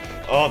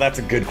 Oh, that's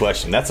a good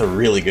question. That's a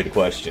really good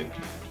question.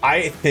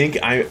 I think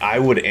I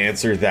would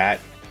answer that.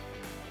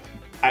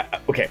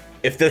 Okay,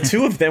 if the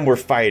two of them were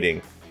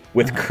fighting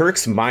with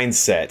Kirk's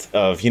mindset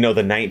of, the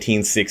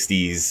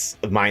 1960s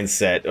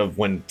mindset of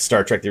when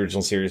Star Trek, the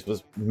original series,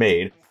 was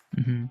made,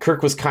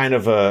 Kirk was kind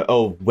of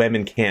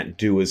women can't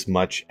do as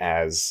much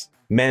as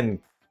men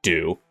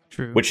do.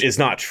 True. Which is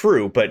not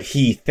true, but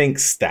he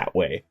thinks that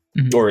way.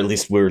 Or at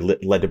least we're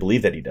led to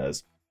believe that he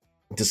does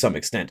to some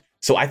extent.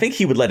 So I think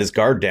he would let his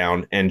guard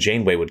down and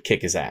Janeway would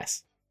kick his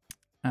ass.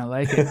 I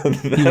like it.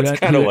 That's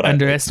kind of what I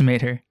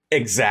underestimate her.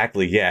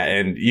 Exactly, yeah.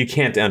 And you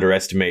can't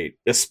underestimate,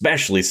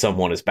 especially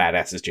someone as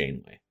badass as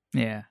Janeway.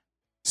 Yeah.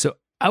 So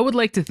I would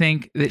like to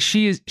think that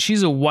she's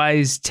a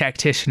wise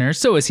tacticianer,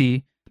 so is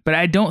he. But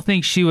I don't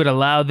think she would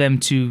allow them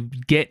to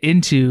get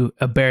into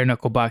a bare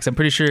knuckle box. I'm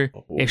pretty sure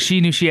if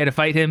she knew she had to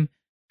fight him,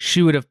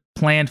 she would have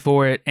planned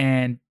for it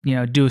and,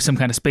 do some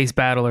kind of space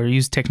battle or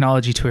use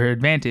technology to her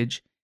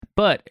advantage.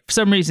 But for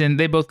some reason,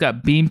 they both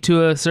got beamed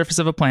to a surface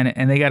of a planet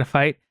and they got to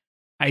fight.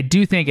 I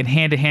do think in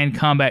hand-to-hand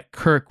combat,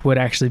 Kirk would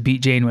actually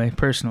beat Janeway,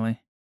 personally.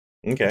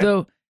 Okay.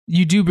 Though,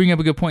 you do bring up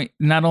a good point.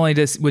 Not only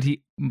would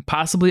he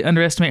possibly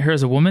underestimate her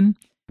as a woman,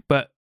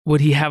 but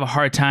would he have a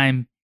hard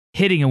time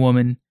hitting a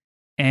woman?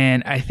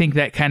 And I think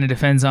that kind of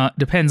depends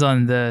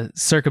on the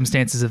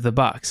circumstances of the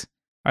box.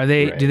 Do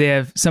they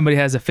have somebody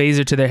has a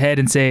phaser to their head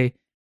and say,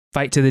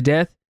 fight to the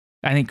death?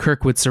 I think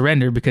Kirk would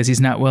surrender because he's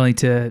not willing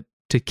to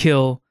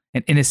kill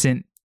an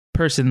innocent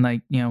person,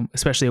 like,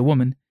 especially a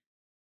woman.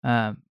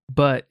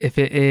 But if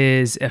it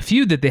is a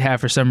feud that they have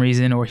for some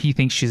reason, or he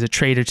thinks she's a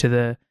traitor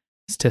to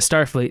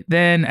Starfleet,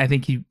 then I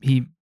think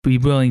he'd be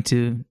willing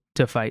to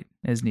to fight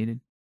as needed.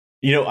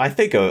 You know, I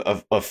think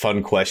a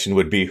fun question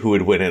would be who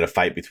would win in a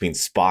fight between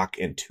Spock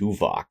and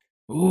Tuvok.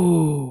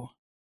 Ooh.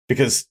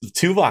 Because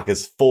Tuvok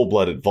is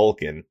full-blooded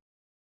Vulcan.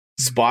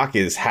 Spock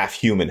is half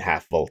human,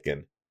 half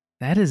Vulcan.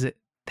 That is it.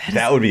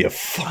 That would be a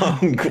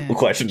fun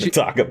question to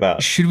talk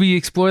about. Should we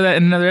explore that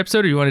in another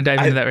episode, or you want to dive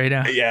into that right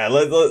now? Yeah,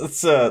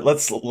 let's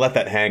let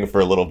that hang for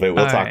a little bit.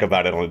 We'll talk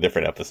about it on a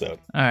different episode.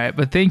 All right,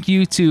 but thank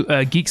you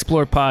to Geek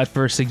Explore Pod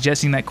for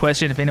suggesting that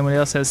question. If anyone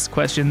else has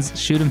questions,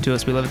 shoot them to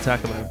us. We love to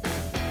talk about it.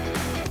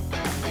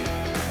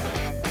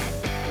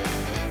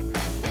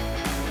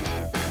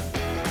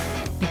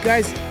 You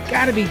guys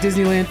gotta be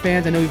Disneyland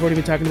fans. I know we've already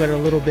been talking about it a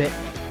little bit.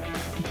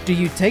 Do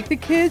you take the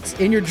kids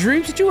in your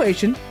dream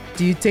situation?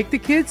 Do you take the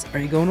kids? Or are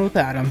you going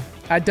without them?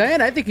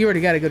 Diane, I think you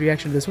already got a good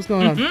reaction to this. What's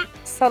going on?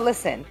 So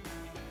listen,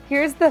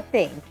 here's the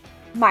thing.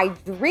 My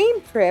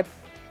dream trip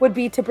would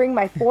be to bring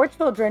my 4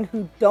 children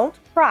who don't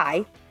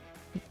cry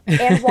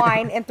and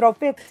whine and throw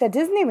fits to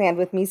Disneyland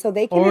with me so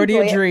they can Already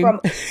enjoy a dream.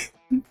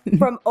 it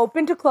from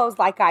open to close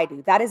like I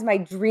do. That is my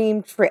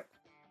dream trip.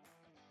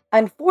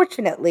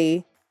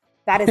 Unfortunately,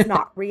 that is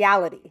not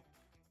reality.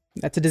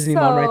 That's a Disney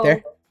mom right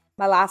there.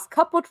 My last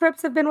couple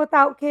trips have been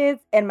without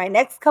kids, and my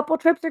next couple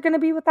trips are going to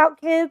be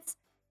without kids.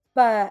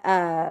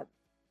 But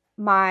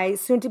my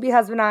soon-to-be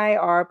husband and I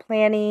are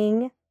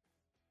planning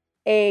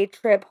a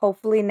trip,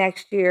 hopefully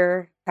next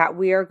year, that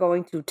we are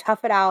going to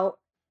tough it out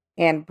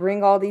and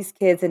bring all these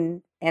kids,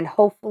 and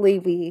hopefully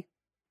we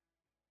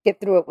get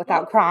through it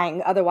without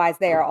crying. Otherwise,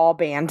 they are all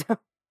banned.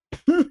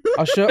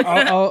 I'll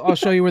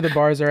show you where the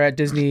bars are at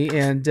Disney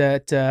and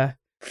at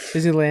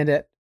Disneyland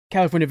at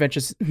California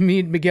Adventures. Me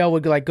and Miguel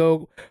would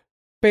go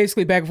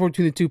basically back and forth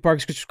between the two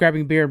parks, just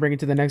grabbing beer and bringing it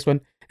to the next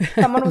one.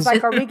 Someone was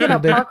like, "Are we getting a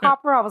park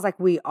hopper?" I was like,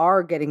 "We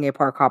are getting a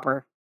park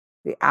hopper.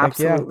 We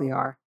absolutely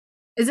are."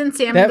 Isn't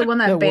Sammy the one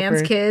that bans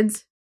Wolford.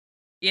 kids?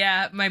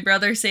 Yeah, my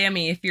brother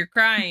Sammy. If you're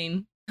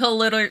crying,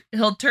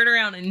 he'll turn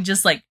around and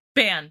just like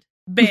banned.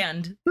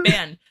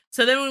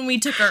 So then when we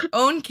took our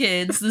own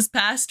kids this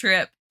past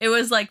trip, it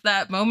was like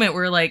that moment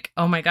where like,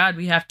 oh my God,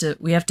 we have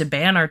to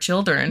ban our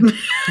children.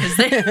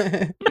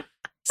 'Cause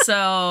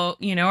so,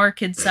 our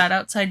kids sat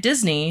outside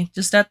Disney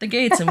just at the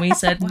gates and we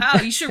said, wow,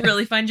 you should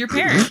really find your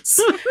parents.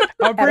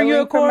 I'll bring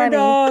you a corn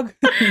dog.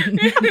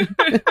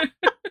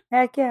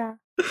 Heck yeah.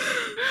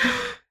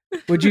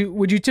 Would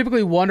you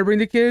typically want to bring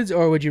the kids,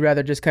 or would you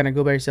rather just kind of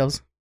go by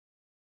yourselves?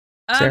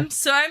 Sarah?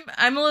 So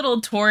I'm a little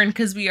torn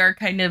because we are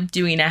kind of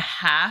doing a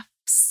half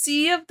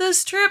C of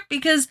this trip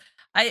because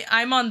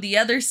I'm on the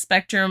other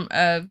spectrum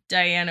of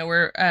Diana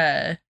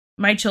where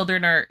my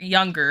children are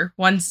younger.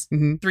 One's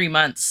 3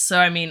 months. So,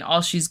 I mean,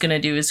 all she's going to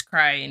do is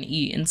cry and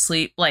eat and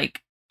sleep.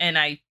 And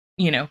I,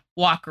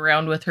 walk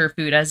around with her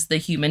food as the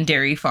human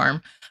dairy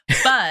farm.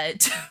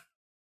 But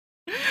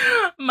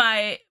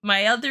my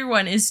other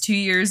one is 2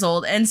 years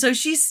old. And so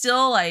she's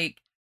still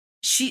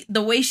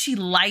the way she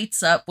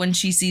lights up when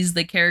she sees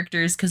the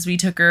characters, because we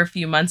took her a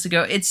few months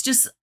ago, it's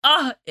just,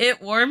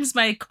 it warms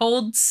my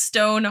cold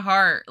stone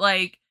heart.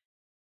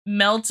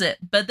 Melts it.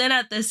 But then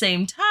at the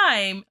same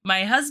time,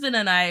 my husband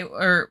and I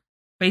are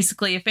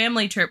basically a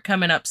family trip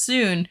coming up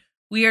soon.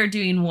 We are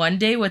doing one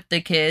day with the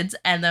kids,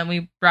 and then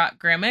we brought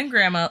grandma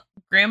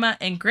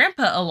and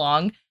grandpa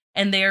along,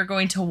 and they are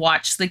going to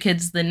watch the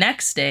kids the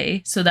next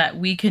day so that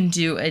we can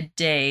do a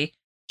day,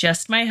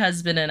 just my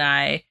husband and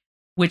I,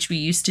 which we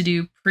used to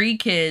do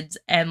pre-kids,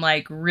 and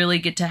really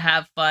get to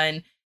have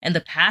fun. And the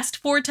past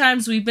 4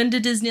 times we've been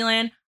to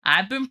Disneyland,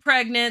 I've been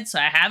pregnant, so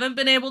I haven't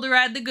been able to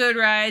ride the good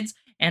rides.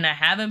 And I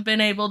haven't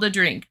been able to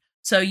drink.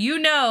 So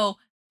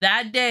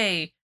that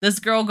day, this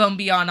girl gonna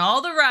be on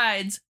all the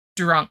rides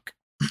drunk.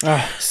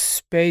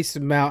 Space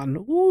Mountain.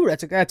 Ooh,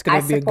 that's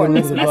gonna be a good one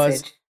with the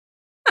buzz.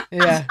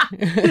 Yeah.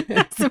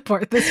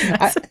 Support this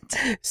message.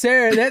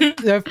 Sarah,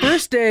 the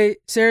first day,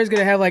 Sarah's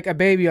gonna have a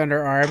baby on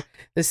her arm.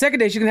 The second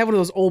day, she's gonna have one of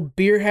those old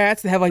beer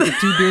hats that have the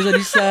 2 beers on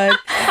each side.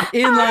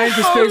 In line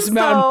for Space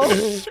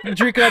Mountain,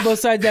 drinking on both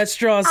sides of that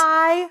straws.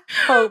 I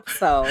hope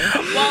so.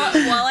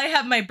 While I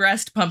have my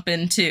breast pump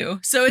in too,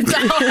 so I'll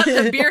have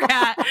the beer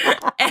hat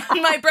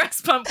and my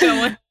breast pump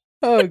going.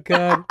 Oh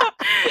God!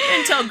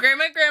 And tell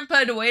grandma and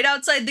grandpa to wait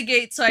outside the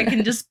gate so I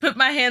can just put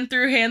my hand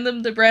through, hand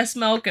them the breast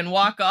milk, and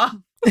walk off.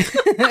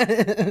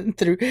 That's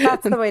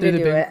the way to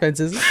do it.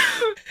 Fences.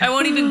 I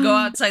won't even go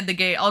outside the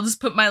gate. I'll just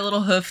put my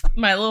little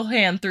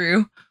hand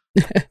through.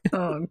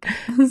 Oh,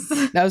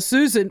 now,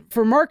 Susan,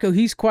 for Marco,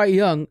 he's quite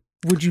young.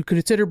 Would you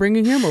consider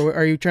bringing him, or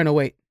are you trying to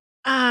wait?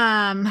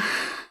 I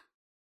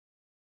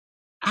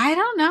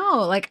don't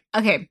know.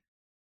 Okay,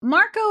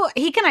 Marco,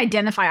 he can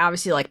identify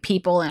obviously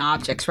people and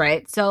objects,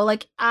 right? So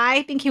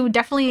I think he would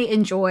definitely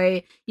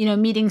enjoy,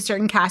 meeting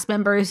certain cast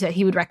members that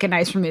he would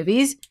recognize from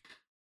movies.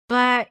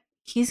 But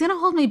he's gonna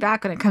hold me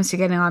back when it comes to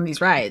getting on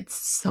these rides.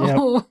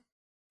 So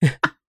yep.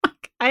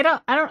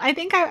 I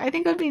think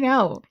it would be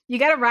no. You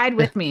got to ride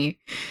with me.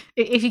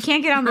 If you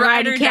can't get on the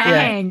ride, you can't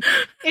hang.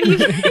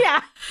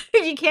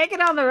 If you can't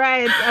get on the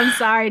ride, I'm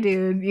sorry,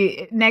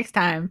 dude. Next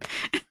time.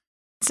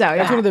 So That's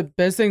yeah. one of the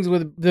best things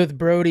with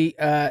Brody.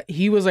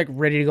 He was like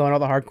ready to go on all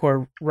the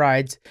hardcore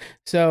rides.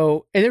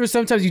 So, and there was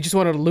sometimes you just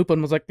wanted to loop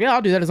him. Was like, yeah,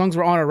 I'll do that as long as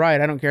we're on a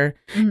ride. I don't care.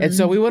 And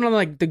so we went on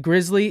like the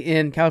Grizzly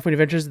in California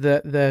Adventures,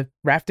 the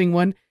rafting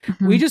one.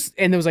 We just,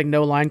 and there was like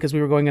no line because we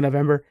were going in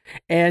November.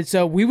 And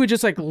so we would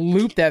just like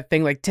loop that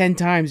thing like 10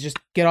 times, just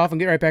get off and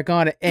get right back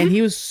on it. And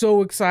he was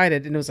so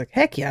excited. And it was like,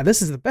 heck yeah,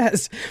 this is the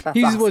best. That's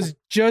He awesome. was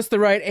just the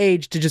right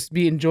age to just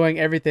be enjoying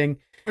everything.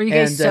 Were you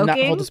guys and not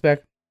soaking? hold the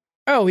spec.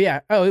 Oh yeah.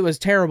 Oh, it was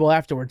terrible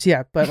afterwards.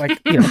 Yeah, but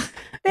like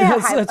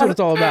that's what it's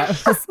all about.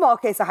 A small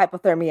case of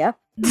hypothermia.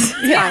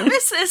 Yeah.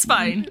 This is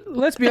fine.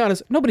 Let's be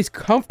honest. Nobody's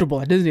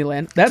comfortable at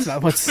Disneyland. That's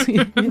not what's.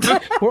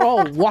 We're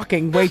all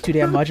walking way too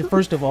damn much.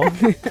 First of all,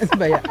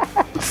 but yeah.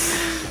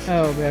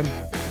 Oh man.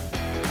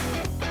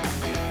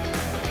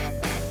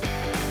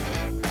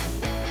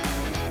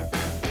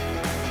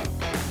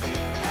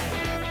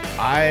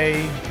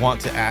 I want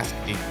to ask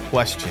a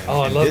question. Oh,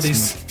 I and love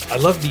these. I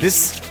love these.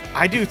 This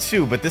I do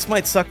too, but this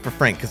might suck for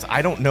Frank because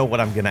I don't know what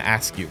I'm gonna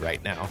ask you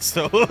right now.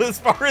 So as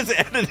far as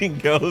editing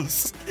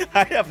goes,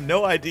 I have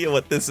no idea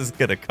what this is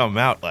gonna come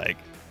out like.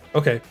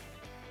 Okay.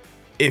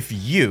 If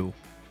you,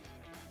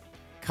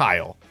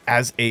 Kyle,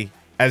 as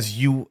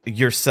you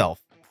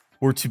yourself,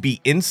 were to be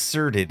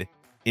inserted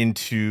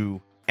into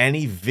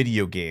any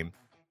video game,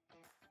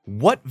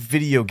 what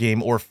video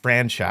game or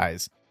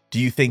franchise do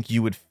you think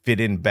you would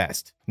fit in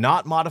best?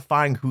 Not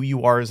modifying who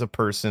you are as a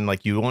person,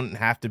 like you don't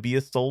have to be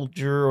a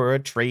soldier or a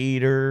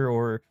trader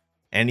or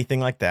anything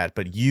like that,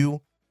 but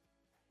you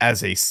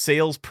as a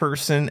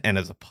salesperson and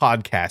as a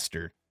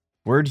podcaster,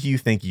 where do you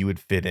think you would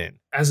fit in?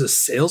 As a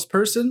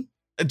salesperson?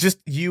 Just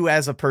you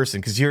as a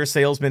person, because you're a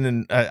salesman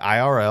in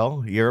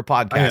IRL, you're a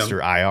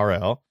podcaster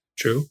IRL.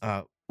 True.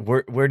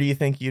 Where do you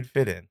think you'd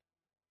fit in?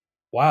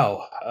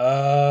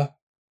 Wow.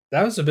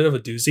 That was a bit of a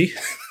doozy.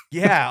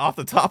 Yeah, off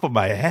the top of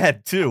my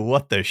head too.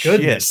 What the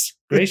Goodness shit?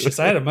 gracious,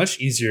 I had a much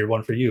easier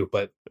one for you,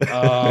 but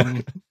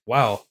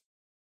wow.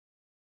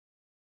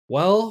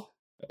 Well,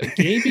 a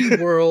gaming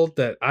world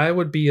that I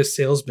would be a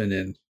salesman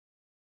in.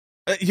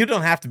 You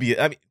don't have to be.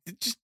 I mean,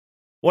 just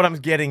what I'm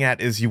getting at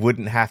is you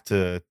wouldn't have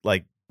to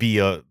like be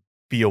a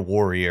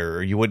warrior,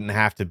 or you wouldn't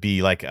have to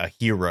be like a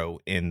hero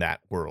in that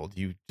world.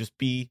 You just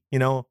be,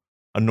 a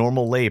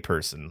normal lay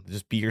person.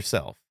 Just be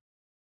yourself.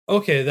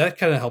 Okay, that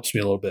kind of helps me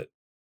a little bit.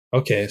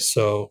 Okay,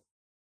 so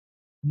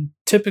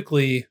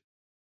typically,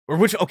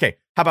 Okay,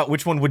 how about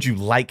which one would you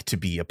like to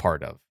be a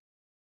part of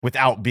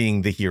without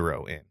being the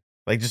hero in?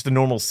 Like just a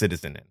normal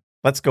citizen in.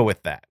 Let's go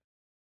with that.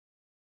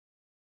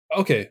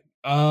 okay,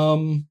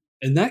 in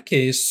that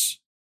case,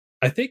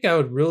 I think I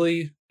would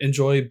really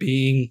enjoy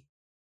being,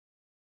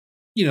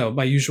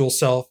 my usual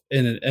self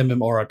in an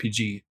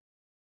MMORPG.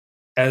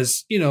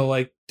 As,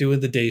 like doing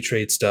the day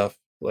trade stuff.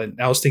 Like,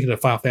 I was thinking of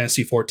Final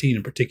Fantasy 14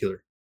 in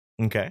particular.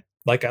 Okay.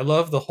 Like, I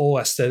love the whole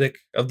aesthetic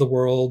of the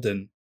world,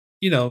 and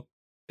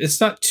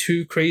it's not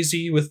too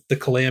crazy with the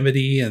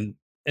Calamity and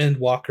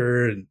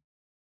Endwalker and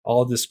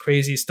all this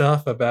crazy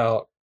stuff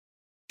about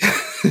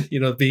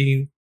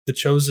being the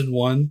chosen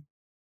one.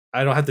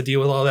 I don't have to deal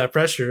with all that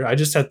pressure. I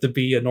just have to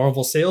be a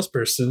normal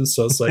salesperson.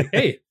 So it's like,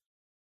 hey,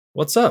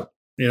 what's up?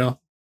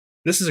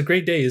 This is a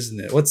great day, isn't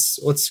it?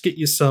 Let's get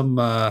you some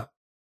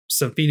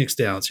Phoenix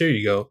Downs. Here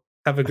you go.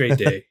 Have a great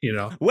day.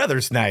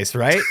 Weather's nice,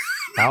 right?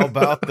 How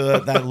about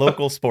that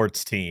local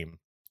sports team?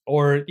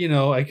 Or,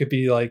 I could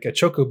be like a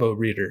chocobo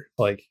reader.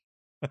 Like,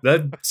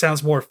 that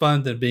sounds more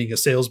fun than being a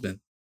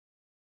salesman.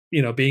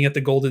 Being at the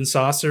Golden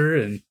Saucer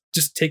and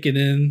just taking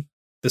in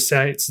the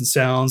sights and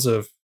sounds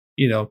of,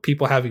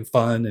 people having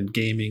fun and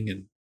gaming.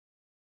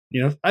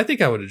 And, I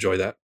think I would enjoy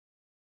that.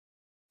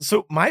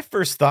 So my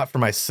first thought for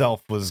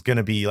myself was going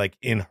to be like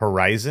in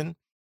Horizon,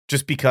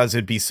 just because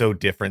it'd be so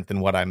different than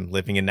what I'm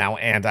living in now.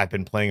 And I've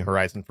been playing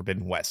Horizon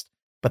Forbidden West.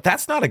 But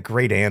that's not a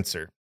great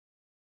answer.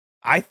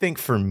 I think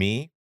for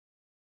me,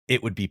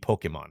 it would be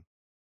Pokemon.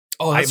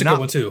 Oh, that's a good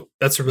one too.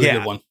 That's a really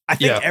good one. I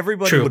think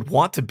everybody would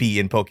want to be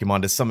in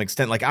Pokemon to some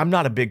extent. Like, I'm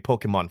not a big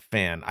Pokemon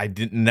fan. I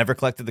never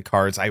collected the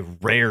cards. I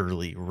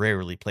rarely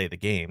play the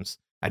games.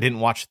 I didn't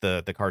watch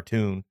the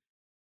cartoon,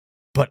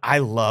 but I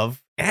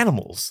love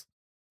animals.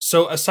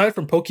 So aside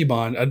from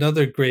Pokemon,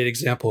 another great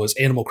example is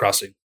Animal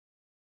Crossing.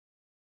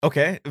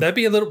 Okay. That'd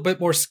be a little bit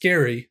more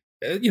scary,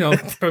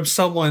 from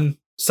someone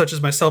such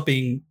as myself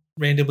being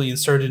randomly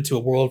inserted into a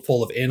world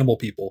full of animal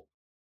people.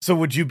 So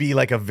would you be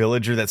like a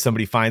villager that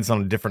somebody finds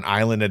on a different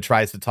island and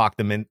tries to talk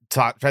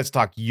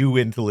you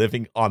into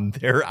living on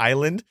their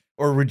island?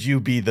 Or would you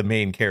be the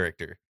main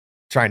character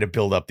trying to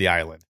build up the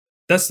island?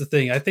 That's the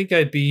thing. I think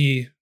I'd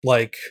be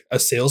like a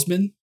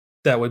salesman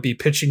that would be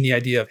pitching the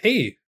idea of,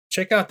 hey,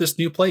 check out this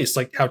new place.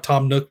 Like how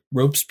Tom Nook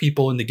ropes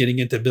people into getting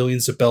into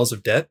billions of bells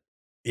of debt.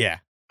 Yeah.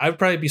 I'd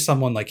probably be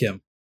someone like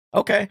him.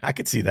 Okay, I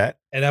could see that.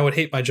 And I would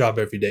hate my job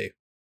every day.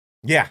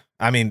 Yeah,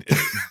 I mean,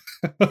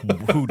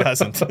 who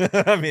doesn't?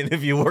 I mean,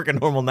 if you work a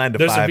normal 9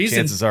 to 5,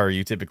 chances are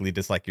you typically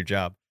dislike your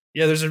job.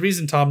 Yeah, there's a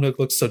reason Tom Nook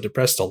looks so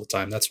depressed all the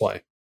time. That's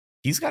why.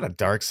 He's got a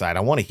dark side.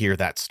 I want to hear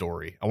that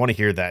story. I want to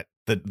hear that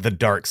the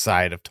dark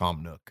side of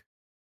Tom Nook.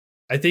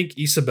 I think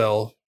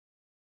Isabelle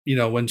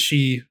when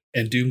she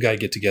and Doom Guy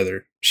get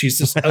together, she's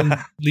just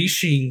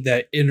unleashing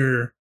that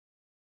inner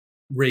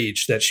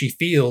rage that she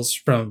feels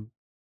from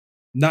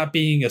not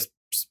being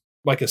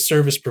a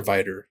service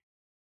provider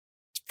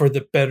for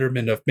the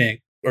betterment of man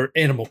or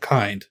animal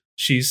kind.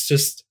 She's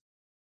just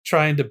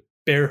trying to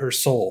bare her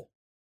soul.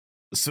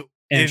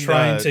 And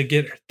trying to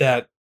get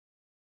that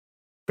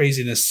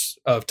craziness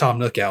of Tom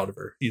Nook out of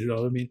her. You know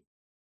what I mean?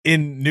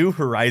 In New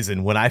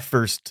Horizon, when I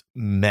first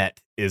met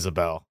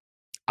Isabel,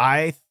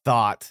 I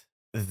thought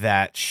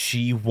that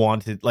she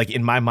wanted, like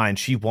in my mind,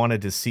 she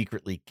wanted to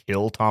secretly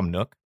kill Tom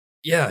Nook.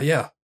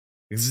 Yeah.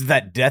 This is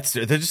that death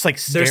stare. They're just like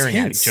staring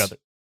at each other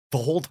the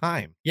whole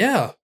time.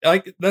 Yeah,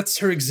 like that's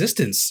her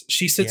existence.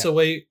 She sits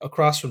away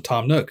across from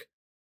Tom Nook.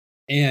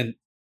 And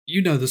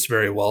you know this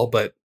very well,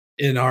 but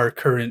in our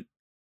current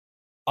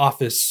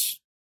office,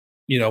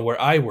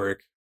 where I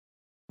work,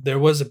 there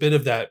was a bit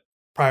of that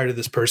prior to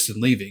this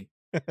person leaving.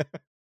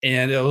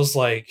 And it was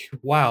like,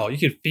 wow, you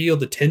could feel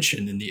the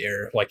tension in the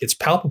air. Like it's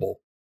palpable.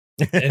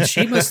 And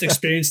she must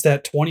experience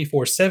that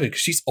 24/7 because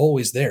she's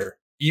always there,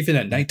 even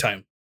at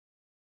nighttime.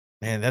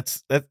 Man,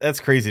 that's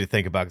crazy to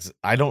think about because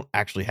I don't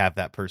actually have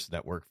that person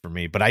at work for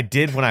me, but I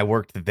did when I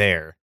worked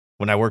there,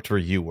 when I worked where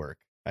you work.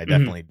 I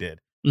definitely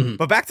did. Mm-hmm.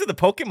 But back to the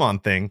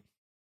Pokemon thing,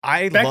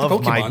 I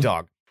love my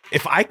dog.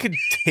 If I could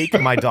take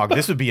my dog,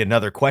 this would be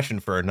another question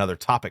for another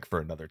topic for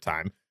another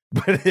time.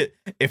 But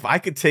if I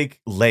could take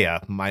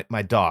Leia,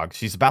 my dog,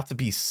 she's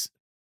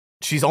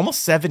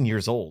almost 7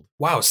 years old.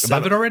 Wow,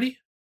 7 already?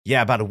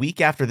 Yeah, about a week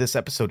after this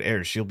episode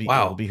airs, it'll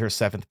be her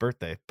 7th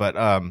birthday. But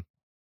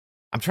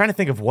I'm trying to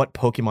think of what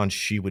Pokemon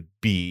she would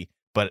be,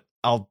 but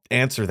I'll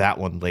answer that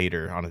one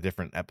later on a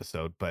different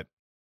episode. But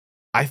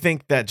I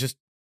think that just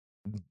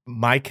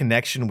my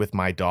connection with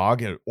my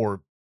dog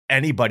or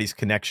anybody's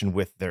connection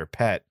with their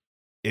pet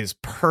is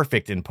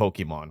perfect in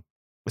Pokemon,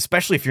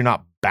 especially if you're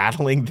not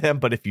battling them,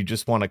 but if you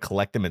just want to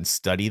collect them and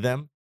study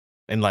them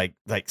and like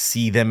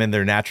see them in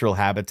their natural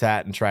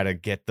habitat and try to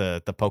get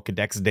the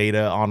Pokedex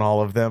data on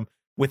all of them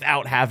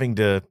without having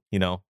to,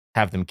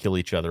 have them kill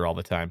each other all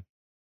the time.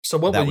 So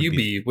what would you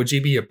be? Would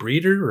you be a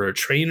breeder or a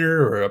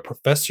trainer or a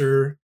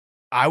professor?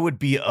 I would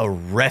be a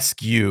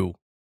rescue,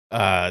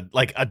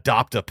 like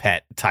adopt a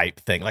pet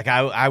type thing. Like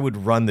I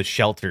would run the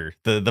shelter,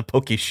 the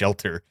Poke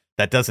Shelter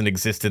that doesn't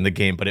exist in the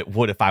game, but it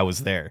would if I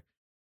was there.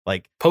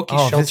 Like Poke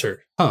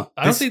Shelter. I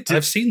don't think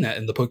I've seen that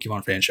in the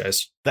Pokemon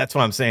franchise. That's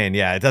what I'm saying.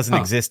 Yeah, it doesn't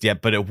exist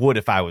yet, but it would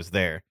if I was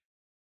there.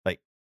 Like,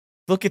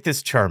 look at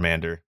this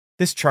Charmander.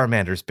 This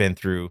Charmander's been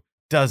through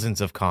dozens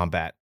of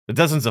combat,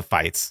 dozens of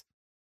fights.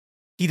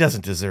 He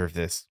doesn't deserve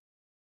this.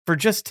 For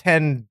just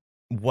 10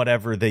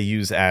 whatever they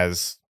use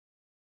as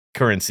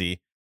currency,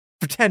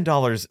 for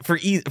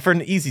 $10 for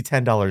an easy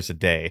 $10 a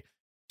day,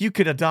 you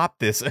could adopt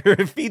this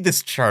or feed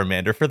this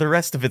Charmander for the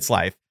rest of its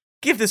life.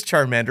 Give this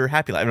Charmander a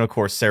happy life. And of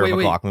course, Sarah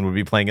McLachlan would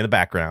be playing in the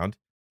background.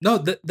 No,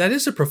 that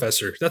is a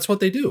professor. That's what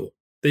they do.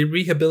 They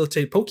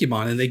rehabilitate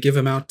Pokemon and they give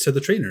them out to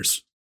the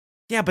trainers.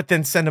 Yeah, but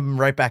then send them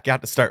right back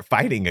out to start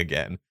fighting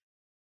again.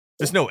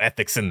 There's no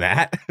ethics in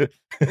that.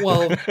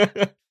 Well,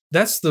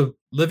 that's the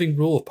living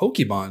rule of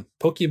Pokemon.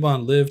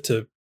 Pokemon live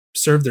to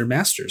serve their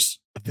masters.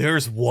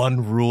 There's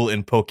one rule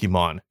in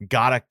Pokemon.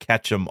 Gotta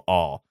catch them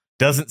all.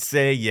 Doesn't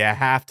say you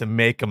have to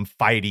make them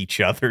fight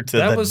each other to the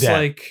death. That was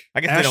like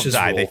I guess Ash's they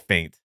don't die, rule. They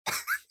faint.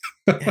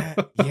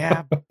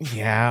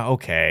 Yeah,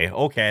 okay,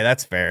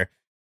 that's fair.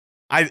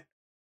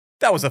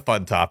 That was a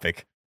fun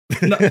topic.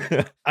 No,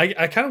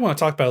 I kind of want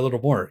to talk about it a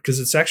little more because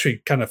it's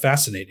actually kind of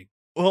fascinating.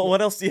 Well,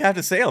 what else do you have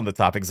to say on the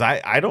topics?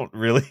 I don't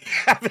really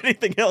have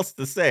anything else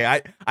to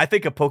say. I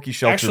think a Poke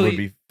Shelter would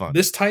be fun.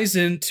 This ties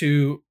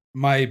into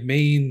my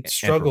main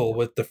struggle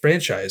with the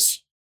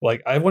franchise.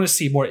 Like, I want to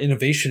see more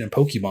innovation in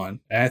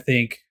Pokemon, and I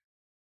think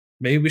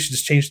maybe we should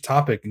just change the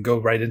topic and go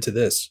right into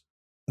this.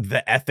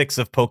 The ethics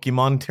of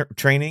Pokemon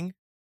training?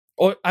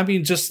 Or, I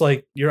mean, just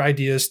like your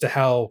ideas to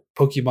how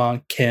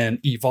Pokemon can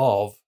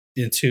evolve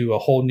into a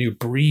whole new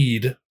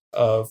breed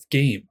of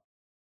game.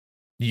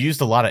 You used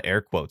a lot of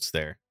air quotes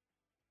there.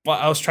 Well,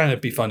 I was trying to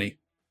be funny.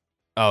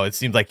 Oh, it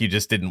seemed like you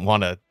just didn't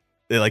want to,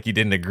 like you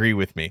didn't agree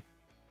with me.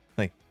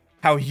 Like,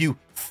 how you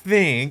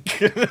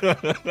think.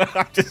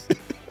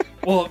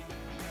 Well,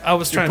 I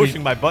was trying to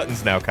pushing my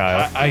buttons now,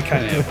 Kyle. I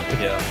kind of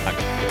am, yeah.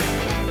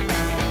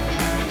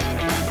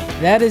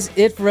 That is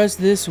it for us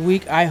this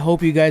week. I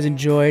hope you guys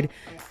enjoyed.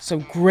 Some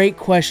great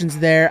questions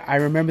there. I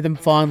remember them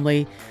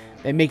fondly.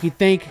 They make you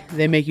think,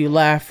 they make you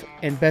laugh,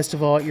 and best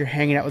of all, you're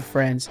hanging out with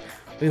friends.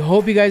 We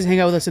hope you guys hang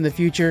out with us in the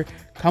future.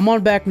 Come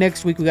on back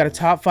next week. We got a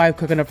top 5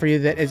 cooking up for you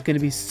that is going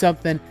to be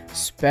something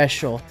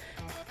special.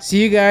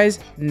 See you guys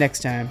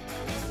next time.